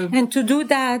 And to do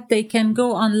that, they can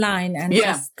go online and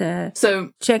just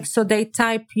check. So they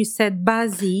type, you said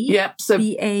Basi. Yeah. So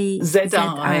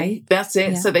B-A-Z-I. That's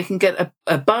it. Yeah. So they can get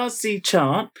a Basi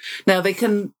chart. Now they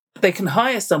can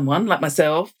hire someone like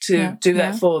myself to do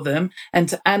that for them and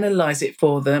to analyze it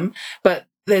for them. But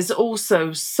there's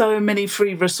also so many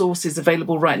free resources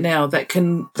available right now that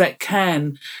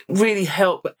can really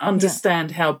help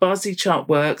understand how Basi chart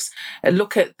works, and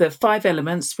look at the 5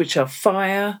 elements, which are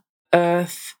fire,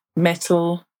 earth,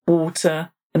 metal,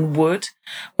 water, and wood,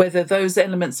 whether those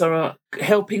elements are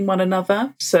helping one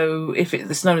another. So if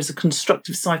it's known as a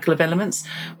constructive cycle of elements,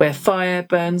 where fire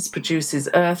burns, produces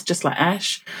earth, just like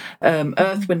ash.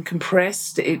 Earth, when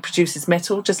compressed, it produces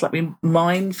metal, just like we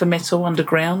mine for metal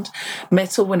underground.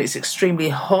 Metal, when it's extremely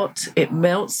hot, it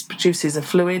melts, produces a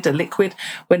fluid, a liquid.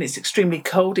 When it's extremely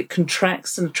cold, it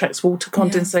contracts and attracts water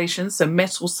condensation. So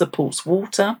metal supports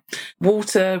water.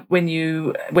 Water, when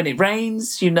it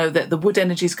rains, you know that the wood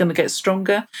energy is going to get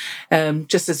stronger.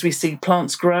 Just as we see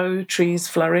plants grow, trees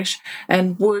flourish,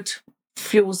 and wood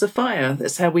fuels a fire.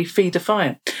 That's how we feed a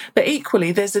fire. But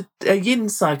equally, there's a yin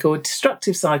cycle, a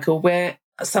destructive cycle, where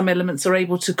some elements are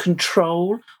able to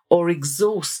control or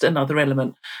exhaust another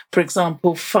element. For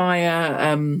example,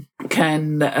 fire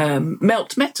can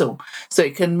melt metal, so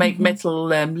it can make metal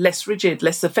less rigid,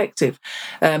 less effective.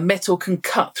 Metal can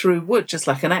cut through wood, just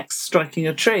like an axe striking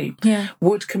a tree. Yeah.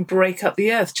 Wood can break up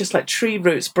the earth, just like tree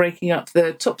roots breaking up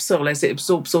the topsoil as it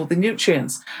absorbs all the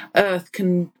nutrients. Earth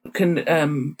can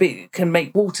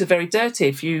make water very dirty.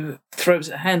 If you throw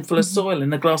a handful of soil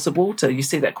in a glass of water, you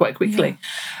see that quite quickly.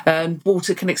 And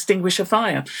water can extinguish a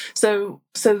fire. So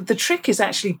the trick is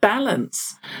actually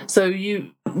balance. So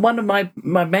one of my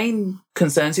main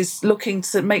concerns is looking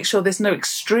to make sure there's no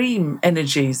extreme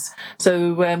energies.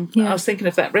 So I was thinking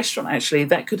of that restaurant, actually,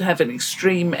 that could have an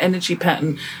extreme energy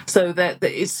pattern, so that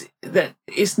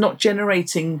it's not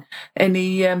generating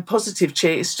any positive chi,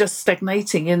 it's just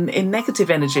stagnating in negative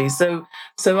energy. So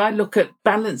I look at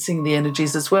balancing the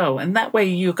energies as well, and that way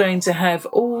you're going to have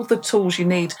all the tools you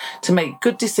need to make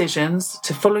good decisions,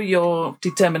 to follow your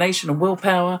determination and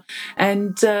willpower,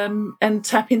 and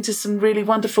tap into some really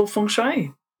wonderful feng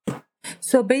shui.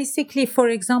 So basically, for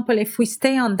example, if we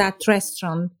stay on that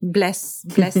restaurant, bless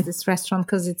this restaurant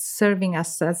because it's serving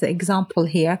us as an example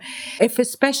here. If a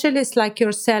specialist like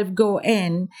yourself go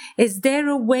in, is there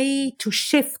a way to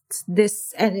shift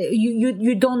this? And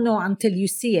you don't know until you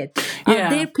see it.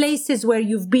 Are there places where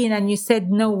you've been and you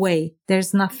said, no way,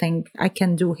 there's nothing I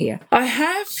can do here?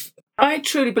 I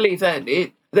truly believe that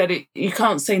you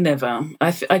can't say never.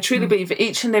 I truly believe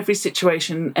each and every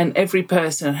situation and every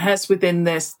person has within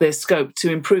their scope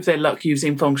to improve their luck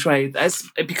using feng shui.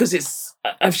 Because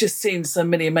I've just seen so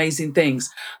many amazing things.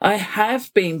 I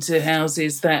have been to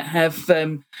houses that have,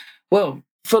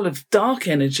 full of dark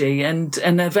energy, and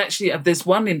have actually, there's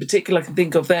one in particular I can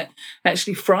think of that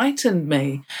actually frightened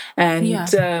me, and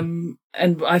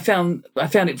I found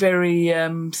it very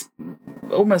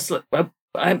almost like.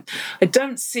 I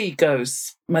don't see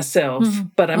ghosts myself,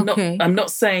 but I'm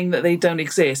not saying that they don't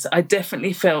exist. I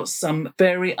definitely felt some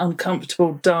very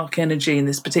uncomfortable dark energy in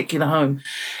this particular home.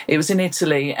 It was in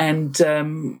Italy, and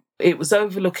it was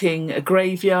overlooking a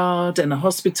graveyard and a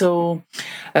hospital.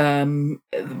 When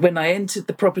I entered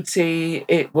the property,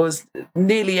 it was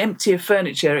nearly empty of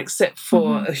furniture except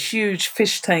for a huge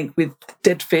fish tank with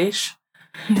dead fish.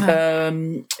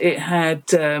 It had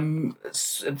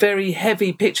very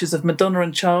heavy pictures of Madonna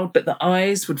and Child, but the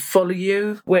eyes would follow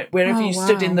you wherever you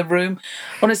stood in the room.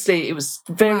 Honestly, it was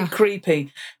very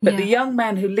creepy. But the young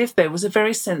man who lived there was a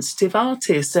very sensitive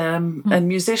artist and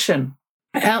musician.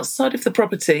 Outside of the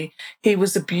property, he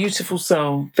was a beautiful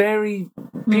soul, very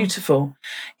beautiful.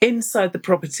 Inside the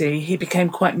property, he became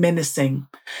quite menacing.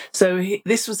 So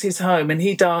this was his home, and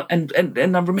he died. And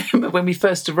I remember when we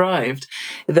first arrived,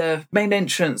 the main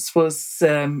entrance was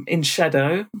in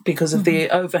shadow because of the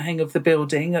overhang of the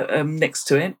building next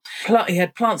to it. He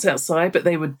had plants outside, but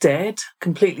they were dead,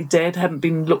 completely dead, hadn't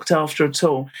been looked after at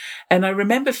all. And I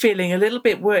remember feeling a little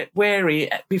bit wary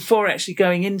before actually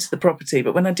going into the property.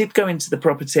 But when I did go into the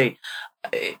property,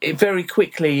 very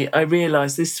quickly I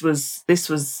realised this was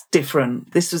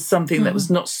different. This was something that was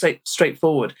not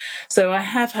straightforward. So I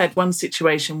have had one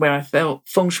situation where I felt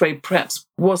Feng Shui perhaps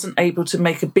wasn't able to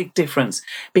make a big difference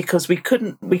because we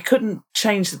couldn't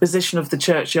change the position of the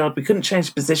churchyard. We couldn't change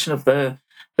the position of the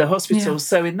hospital. Yeah.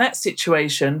 So in that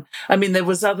situation, I mean, there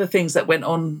was other things that went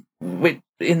on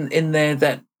in there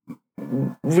that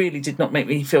really did not make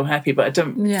me feel happy, but I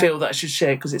don't feel that I should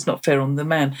share because it's not fair on the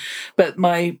man. But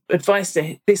my advice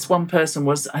to this one person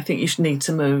was, I think you should need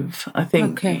to move. I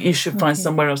think you should find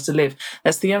somewhere else to live.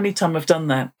 That's the only time I've done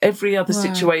that. Every other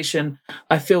situation,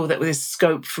 I feel that there's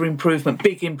scope for improvement,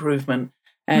 big improvement.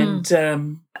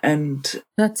 And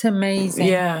that's amazing.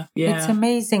 Yeah. It's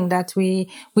amazing that we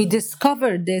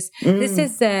discovered this. This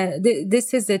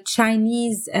is a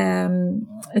Chinese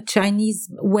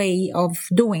way of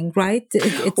doing, right?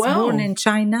 It's born in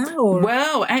China,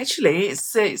 or actually,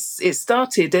 it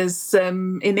started as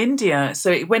in India, so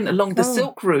it went along the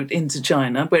Silk Route into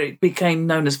China, where it became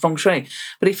known as Feng Shui.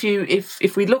 But if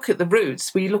we look at the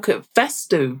roots, we look at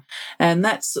Vastu, and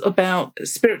that's about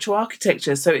spiritual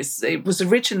architecture. So it was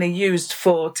originally used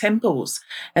for temples,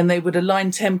 and they would align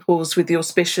temples with the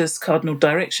auspicious cardinal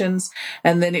directions,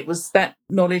 and then it was that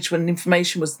knowledge when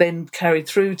information was then carried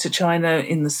through to China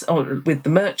with the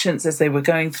merchants as they were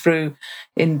going through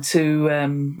into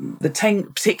the Tang,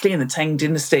 particularly in the Tang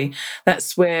dynasty.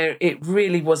 That's where it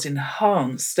really was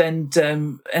enhanced,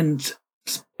 and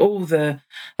all the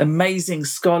amazing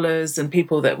scholars and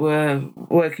people that were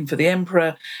working for the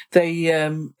emperor,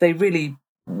 they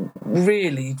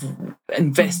really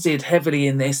invested heavily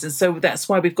in this, and so that's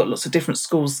why we've got lots of different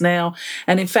schools now.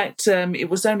 And in fact, it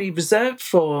was only reserved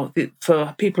for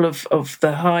people of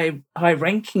the high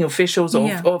ranking officials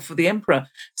or for the emperor.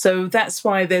 So that's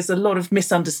why there's a lot of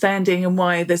misunderstanding and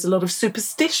why there's a lot of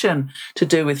superstition to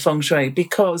do with Feng Shui,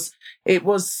 because it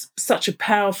was such a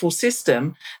powerful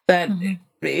system that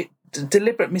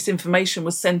deliberate misinformation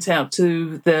was sent out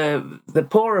to the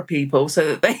poorer people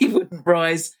so that they wouldn't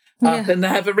rise up and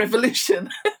have a revolution.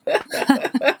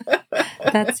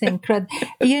 That's incredible.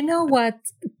 You know what?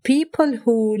 People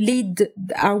who lead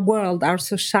our world, our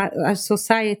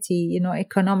society,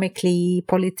 economically,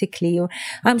 politically,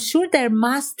 I'm sure they're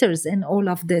masters in all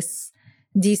of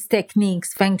these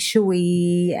techniques, Feng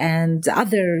Shui and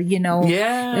other,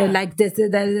 like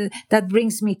that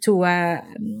brings me to,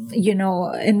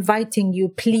 inviting you,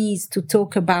 please, to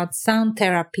talk about sound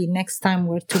therapy next time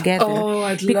we're together. Oh,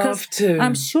 I'd love to.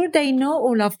 I'm sure they know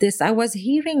all of this. I was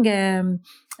hearing a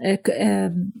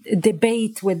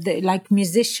debate with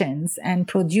musicians and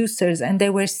producers, and they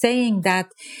were saying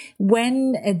that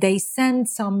when they send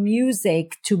some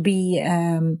music to be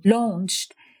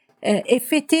launched,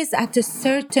 if it is at a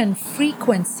certain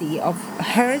frequency of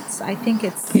hertz, I think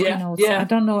it's, I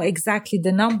don't know exactly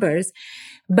the numbers,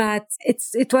 but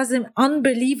it was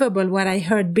unbelievable what I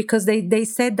heard, because they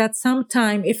said that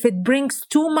sometime if it brings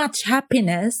too much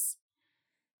happiness,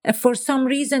 for some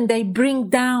reason they bring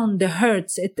down the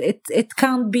hertz. It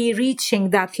can't be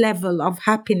reaching that level of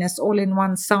happiness all in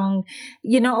one song.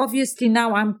 Obviously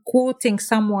now I'm quoting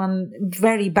someone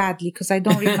very badly because I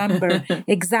don't remember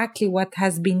exactly what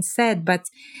has been said, but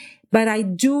I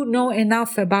do know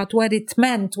enough about what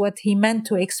he meant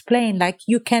to explain. Like,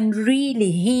 you can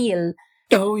really heal.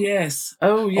 Oh yes.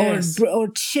 Or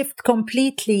shift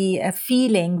completely a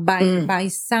feeling by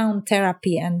sound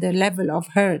therapy and the level of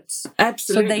hertz.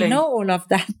 Absolutely. So they know all of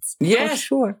that. Yes, for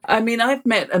sure. I mean, I've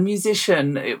met a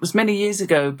musician, it was many years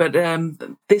ago, but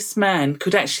this man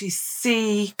could actually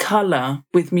see colour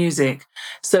with music.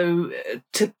 So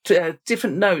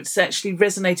different notes actually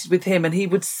resonated with him, and he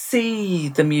would see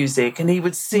the music, and he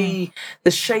would see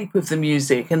the shape of the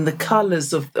music and the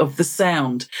colours of the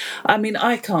sound. I mean,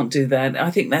 I can't do that. I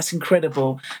think that's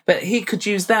incredible. But he could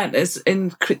use that as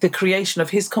in the creation of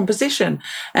his composition.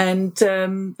 And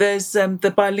there's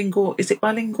the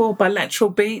bilateral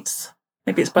beats.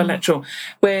 maybe it's bilateral,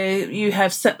 where you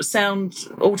have sound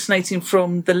alternating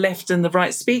from the left and the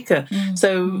right speaker.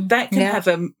 So that can have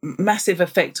a massive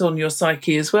effect on your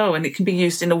psyche as well, and it can be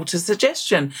used in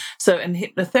autosuggestion, and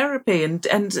hypnotherapy,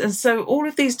 and so all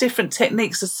of these different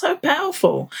techniques are so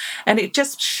powerful, and it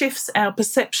just shifts our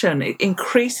perception. It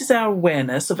increases our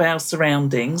awareness of our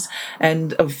surroundings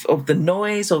and of the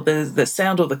noise or the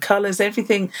sound or the colours.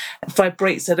 Everything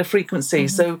vibrates at a frequency.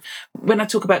 So when I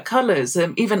talk about colours,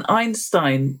 even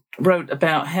Einstein wrote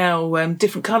about how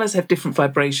different colours have different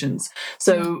vibrations.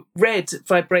 So red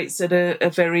vibrates at a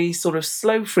very sort of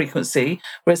slow frequency,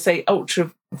 whereas say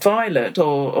ultraviolet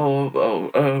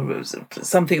or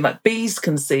something like bees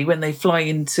can see when they fly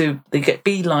they get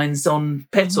bee lines on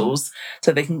petals,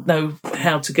 so they can know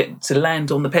how to land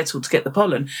on the petal to get the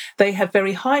pollen. They have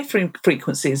very high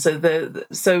frequencies.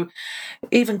 So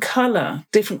even colour,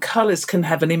 different colours can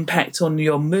have an impact on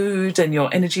your mood and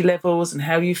your energy levels and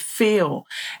how you feel.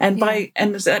 And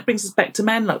that brings us back to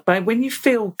Manluck. When you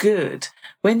feel good,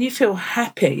 when you feel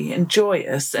happy and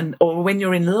joyous, or when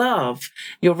you're in love,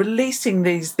 you're releasing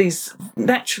these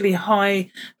naturally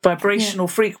high vibrational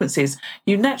frequencies.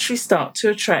 You naturally start to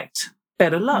attract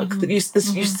better luck. That you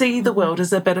see the world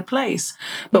as a better place.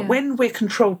 But when we're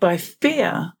controlled by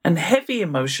fear and heavy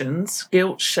emotions,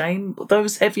 guilt, shame,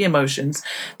 those heavy emotions,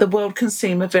 the world can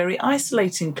seem a very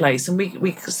isolating place, and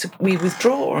we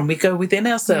withdraw and we go within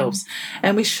ourselves,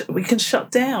 and we can shut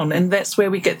down, and that's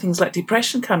where we get things like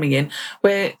depression coming in,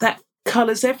 where that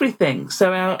colours everything.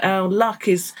 So our luck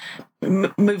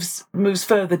moves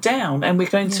further down, and we're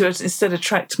going to instead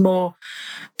attract more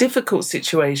difficult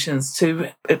situations to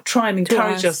try and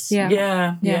encourage us.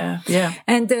 Yeah.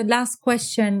 And the last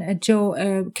question,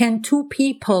 Joe, can two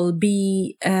people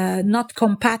be not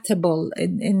compatible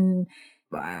in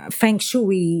Feng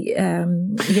Shui,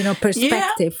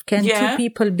 perspective? Can two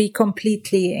people be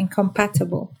completely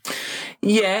incompatible?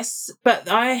 Yes, but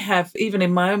I have, even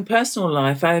in my own personal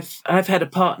life, I've had a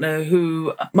partner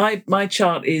who my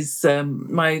chart is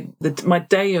my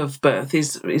day of birth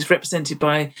is represented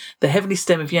by the heavenly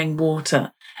stem of Yang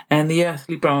water and the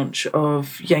earthly branch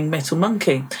of Yang metal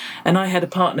monkey, and I had a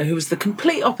partner who was the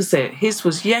complete opposite. His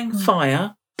was Yang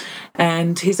fire,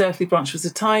 and his earthly branch was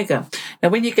a tiger. Now,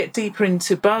 when you get deeper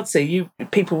into Bazi,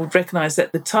 people would recognise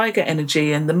that the tiger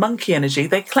energy and the monkey energy,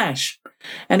 they clash,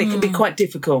 and it can be quite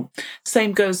difficult.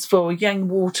 Same goes for Yang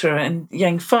water and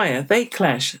Yang fire, they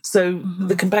clash. So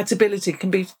the compatibility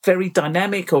can be very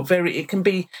dynamic, it can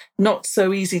be not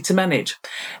so easy to manage.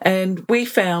 And we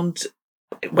found,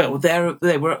 well,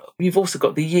 you've also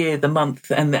got the year, the month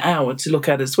and the hour to look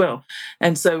at as well.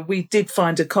 And so we did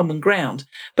find a common ground,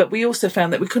 but we also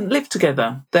found that we couldn't live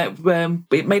together, that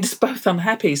it made us both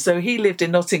unhappy. So he lived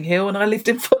in Notting Hill and I lived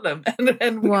in Fulham,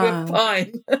 and we were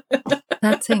fine.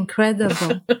 That's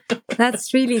incredible.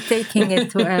 That's really taking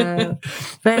it to a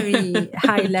very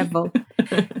high level.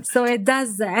 So it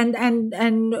does.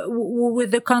 And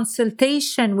with the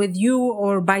consultation with you,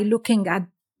 or by looking at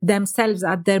themselves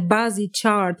at their Bazi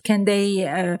chart, can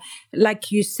they,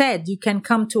 like you said, you can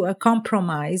come to a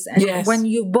compromise? And when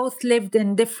you both lived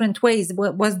in different ways,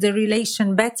 was the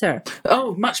relation better?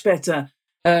 Oh, much better.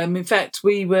 In fact,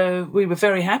 we were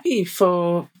very happy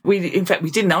we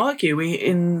didn't argue.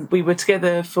 We were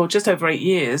together for just over 8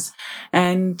 years,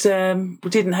 and we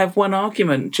didn't have one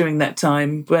argument during that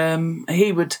time.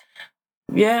 He was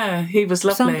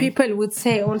lovely. Some people would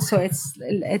say also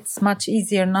it's much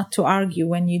easier not to argue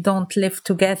when you don't live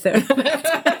together.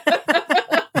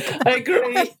 I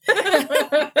agree.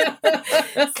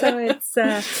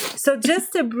 So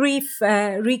just a brief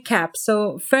recap.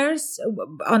 So first,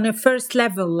 on a first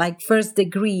level, like first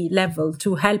degree level,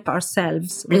 to help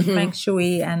ourselves with Feng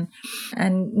Shui and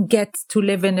get to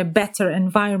live in a better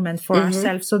environment for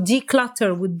ourselves. So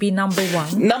declutter would be number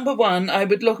one. Number one, I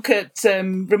would look at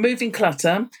removing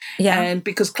clutter. Yeah. And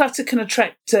because clutter can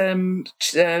attract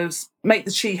make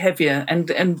the chi heavier, and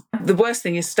the worst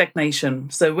thing is stagnation.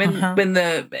 So when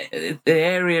the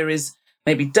area is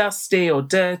maybe dusty or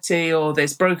dirty, or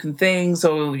there's broken things,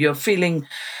 or you're feeling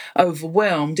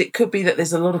overwhelmed, it could be that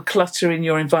there's a lot of clutter in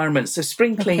your environment. So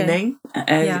spring cleaning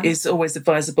is always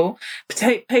advisable.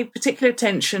 Pay particular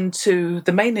attention to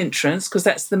the main entrance, because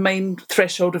that's the main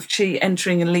threshold of chi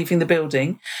entering and leaving the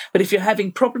building. But if you're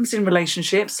having problems in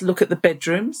relationships, look at the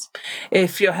bedrooms.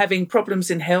 If you're having problems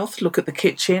in health, look at the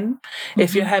kitchen.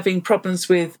 If you're having problems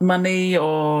with money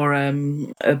or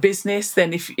a business,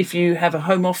 then if you have a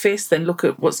home office, then look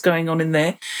at what's going on in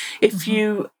there. If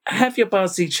you have your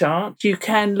Barzi chart, you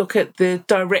can look at the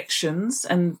directions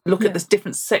and look at the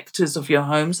different sectors of your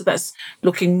home. So that's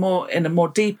looking more in a more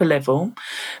deeper level.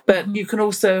 But you can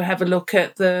also have a look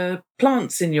at the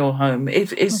plants in your home.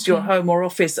 If is your home or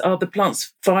office, are the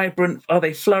plants vibrant? Are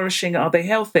they flourishing? Are they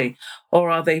healthy? Or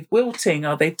are they wilting?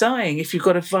 Are they dying? If you've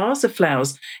got a vase of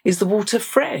flowers, is the water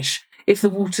fresh? If the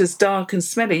water's dark and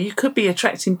smelly, you could be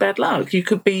attracting bad luck. You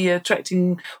could be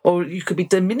attracting, or you could be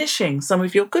diminishing some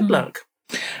of your good luck.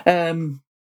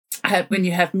 When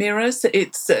you have mirrors,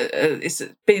 it's a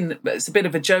bit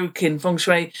of a joke in Feng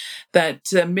Shui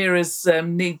that mirrors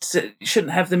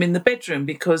shouldn't have them in the bedroom,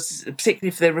 because particularly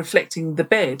if they're reflecting the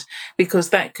bed, because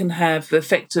that can have the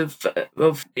effect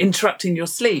of interrupting your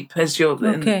sleep as you're.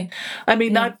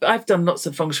 I've done lots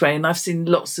of Feng Shui and I've seen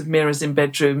lots of mirrors in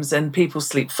bedrooms and people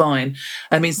sleep fine.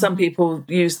 I mean, some people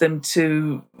use them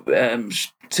to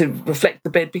reflect the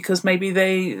bed because maybe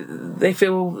they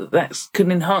feel that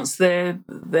can enhance their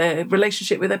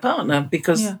relationship with their partner,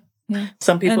 because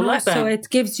some people like that. So it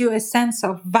gives you a sense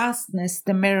of vastness,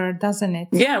 the mirror, doesn't it?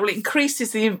 Yeah, well, it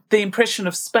increases the impression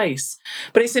of space,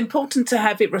 but it's important to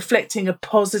have it reflecting a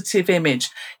positive image.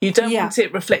 You don't want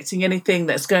it reflecting anything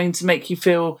that's going to make you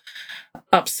feel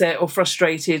upset or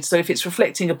frustrated. So if it's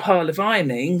reflecting a pile of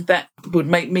ironing, that would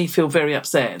make me feel very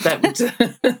upset. That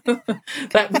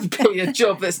would be a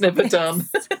job that's never done.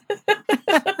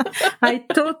 I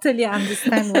totally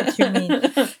understand what you mean.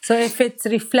 So if it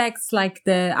reflects like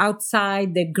the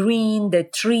outside, the green, the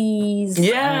trees,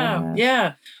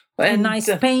 a nice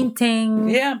painting.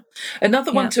 Yeah.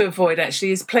 Another one to avoid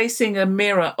actually is placing a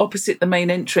mirror opposite the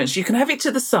main entrance. You can have it to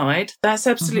the side. That's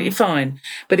absolutely fine.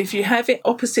 But if you have it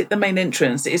opposite the main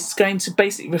entrance, it's going to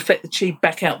basically reflect the chi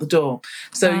back out the door.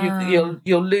 So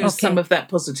you'll lose some of that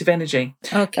positive energy.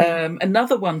 Okay.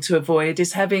 Another one to avoid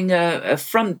is having a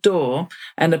front door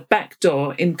and a back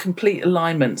door in complete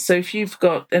alignment. So if you've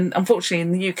got, and unfortunately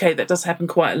in the UK that does happen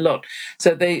quite a lot.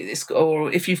 So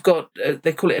or if you've got,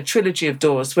 they call it a trilogy of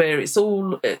doors, where it's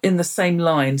all in the same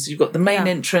line. So you've got the main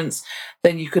entrance,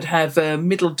 then you could have a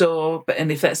middle door,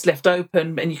 and if that's left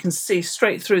open and you can see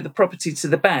straight through the property to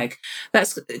the back,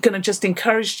 that's going to just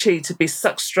encourage chi to be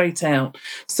sucked straight out.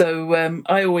 So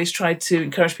I always try to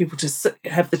encourage people to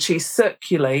have the chi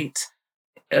circulate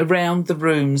around the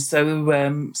room. So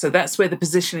that's where the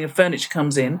positioning of furniture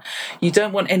comes in. You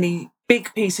don't want any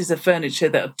big pieces of furniture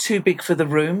that are too big for the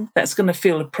room. That's going to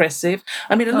feel oppressive.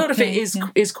 I mean, a lot of it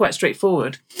is quite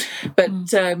straightforward,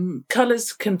 but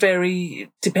colours can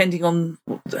vary depending on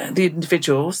the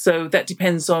individual. So that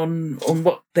depends on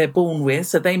what they're born with.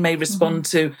 So they may respond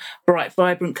to bright,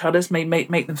 vibrant colours, may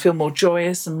make them feel more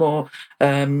joyous and more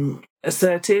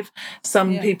assertive.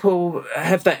 Some people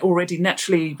have that already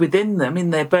naturally within them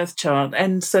in their birth chart,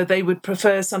 and so they would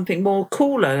prefer something more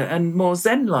cooler and more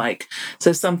zen-like,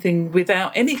 so something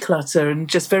without any clutter and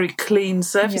just very clean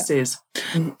surfaces.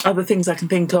 Other things I can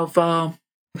think of are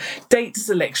date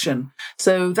selection.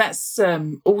 So that's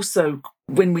also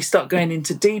when we start going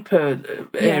into deeper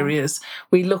areas,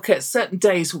 we look at certain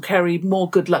days will carry more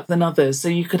good luck than others. So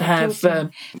you could have...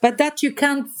 but that you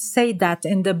can't say that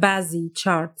in the Bazi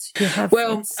chart. You have,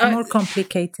 it's more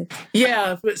complicated.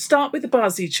 Yeah, but start with the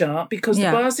Bazi chart, because the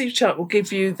Bazi chart will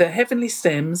give you the heavenly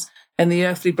stems and the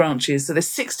earthly branches. So there's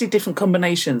 60 different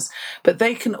combinations, but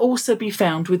they can also be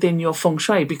found within your Feng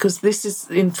Shui, because this is,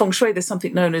 in Feng Shui, there's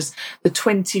something known as the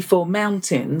 24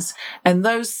 mountains, and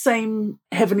those same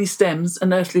heavenly stems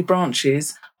and earthly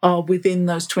branches are within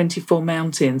those 24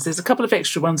 mountains. There's a couple of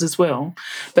extra ones as well,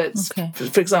 but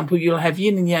for example, you'll have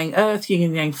yin and yang earth, yin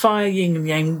and yang fire, yin and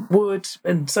yang wood,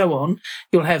 and so on.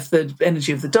 You'll have the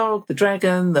energy of the dog, the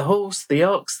dragon, the horse, the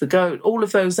ox, the goat. All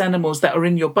of those animals that are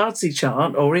in your Bazi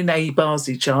chart or in a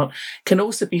Bazi chart can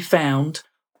also be found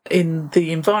in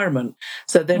the environment.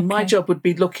 So then my job would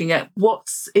be looking at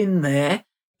what's in there.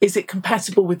 Is it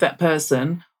compatible with that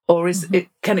person, or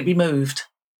can it be moved?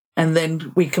 And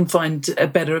then we can find a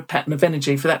better pattern of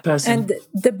energy for that person. And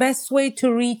the best way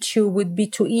to reach you would be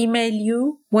to email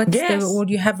you. Or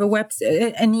you have a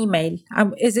website, an email.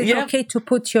 Is it okay to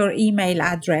put your email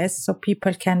address so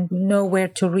people can know where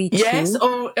to reach you? Yes,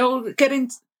 or get in.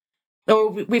 Or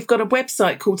we've got a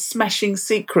website called Smashing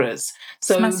Secrets.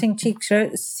 So Smashing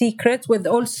Secret with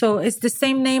also, it's the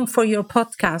same name for your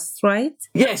podcast, right?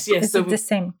 Yes. Is it the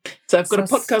same? So I've got a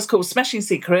podcast called Smashing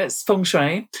Secrets, Feng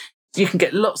Shui. You can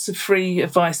get lots of free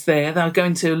advice there. They'll go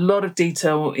into a lot of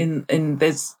detail in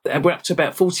there's, we're up to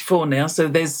about 44 now. So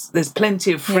there's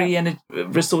plenty of free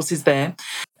resources there.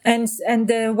 And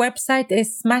the website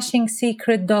is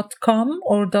smashingsecret.com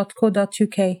or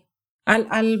 .co.uk?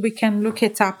 We can look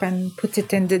it up and put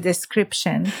it in the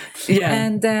description. Yeah.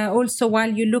 And also,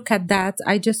 while you look at that,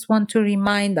 I just want to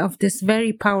remind of this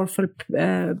very powerful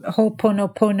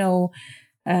Ho'oponopono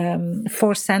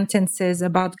 4 sentences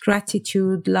about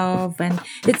gratitude, love, and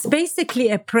it's basically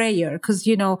a prayer because,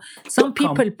 some .com.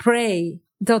 people pray.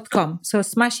 .com, so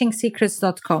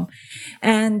smashingsecrets.com,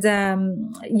 and there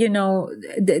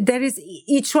is,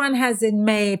 each one has in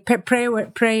May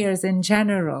prayers in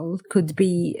general could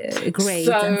be great,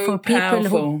 So and for people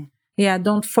powerful. who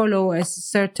don't follow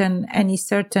any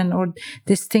certain or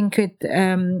distinct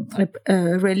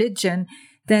religion,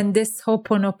 then this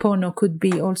Ho'oponopono could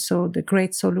be also the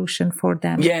great solution for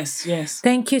them. Yes.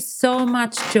 Thank you so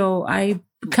much, Joe. I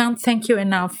can't thank you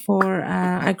enough for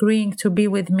agreeing to be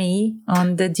with me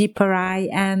on the Deeper Eye.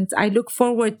 And I look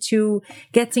forward to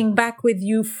getting back with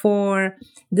you for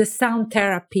the sound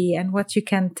therapy and what you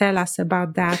can tell us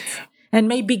about that. And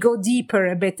maybe go deeper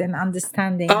a bit in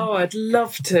understanding. Oh, I'd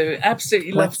love to.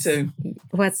 Absolutely love to.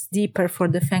 What's deeper for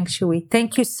the Feng Shui.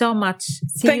 Thank you so much.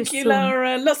 Thank you,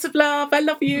 Laura. Lots of love. I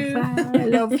love you. Bye. I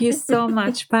love you so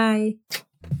much. Bye.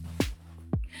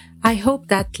 I hope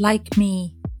that, like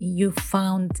me, you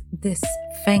found this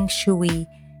Feng Shui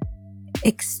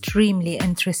extremely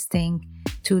interesting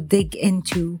to dig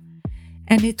into.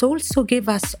 And it also gave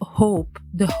us hope,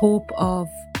 the hope of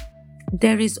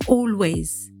there is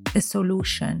always a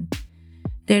solution.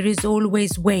 There is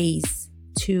always ways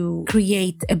to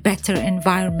create a better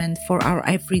environment for our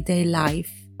everyday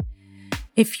life.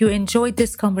 If you enjoyed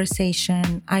this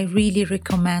conversation, I really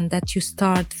recommend that you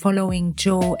start following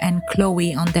Joe and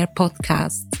Chloe on their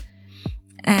podcast,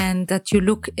 and that you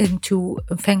look into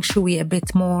Feng Shui a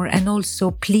bit more. And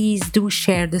also, please do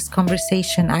share this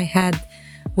conversation I had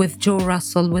with Joe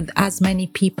Russell with as many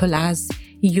people as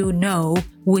you know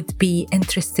would be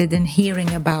interested in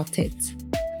hearing about it.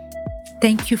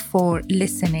 Thank you for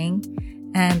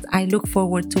listening, and I look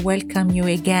forward to welcome you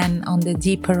again on the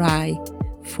Deeper Eye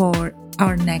for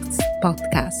our next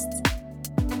podcast.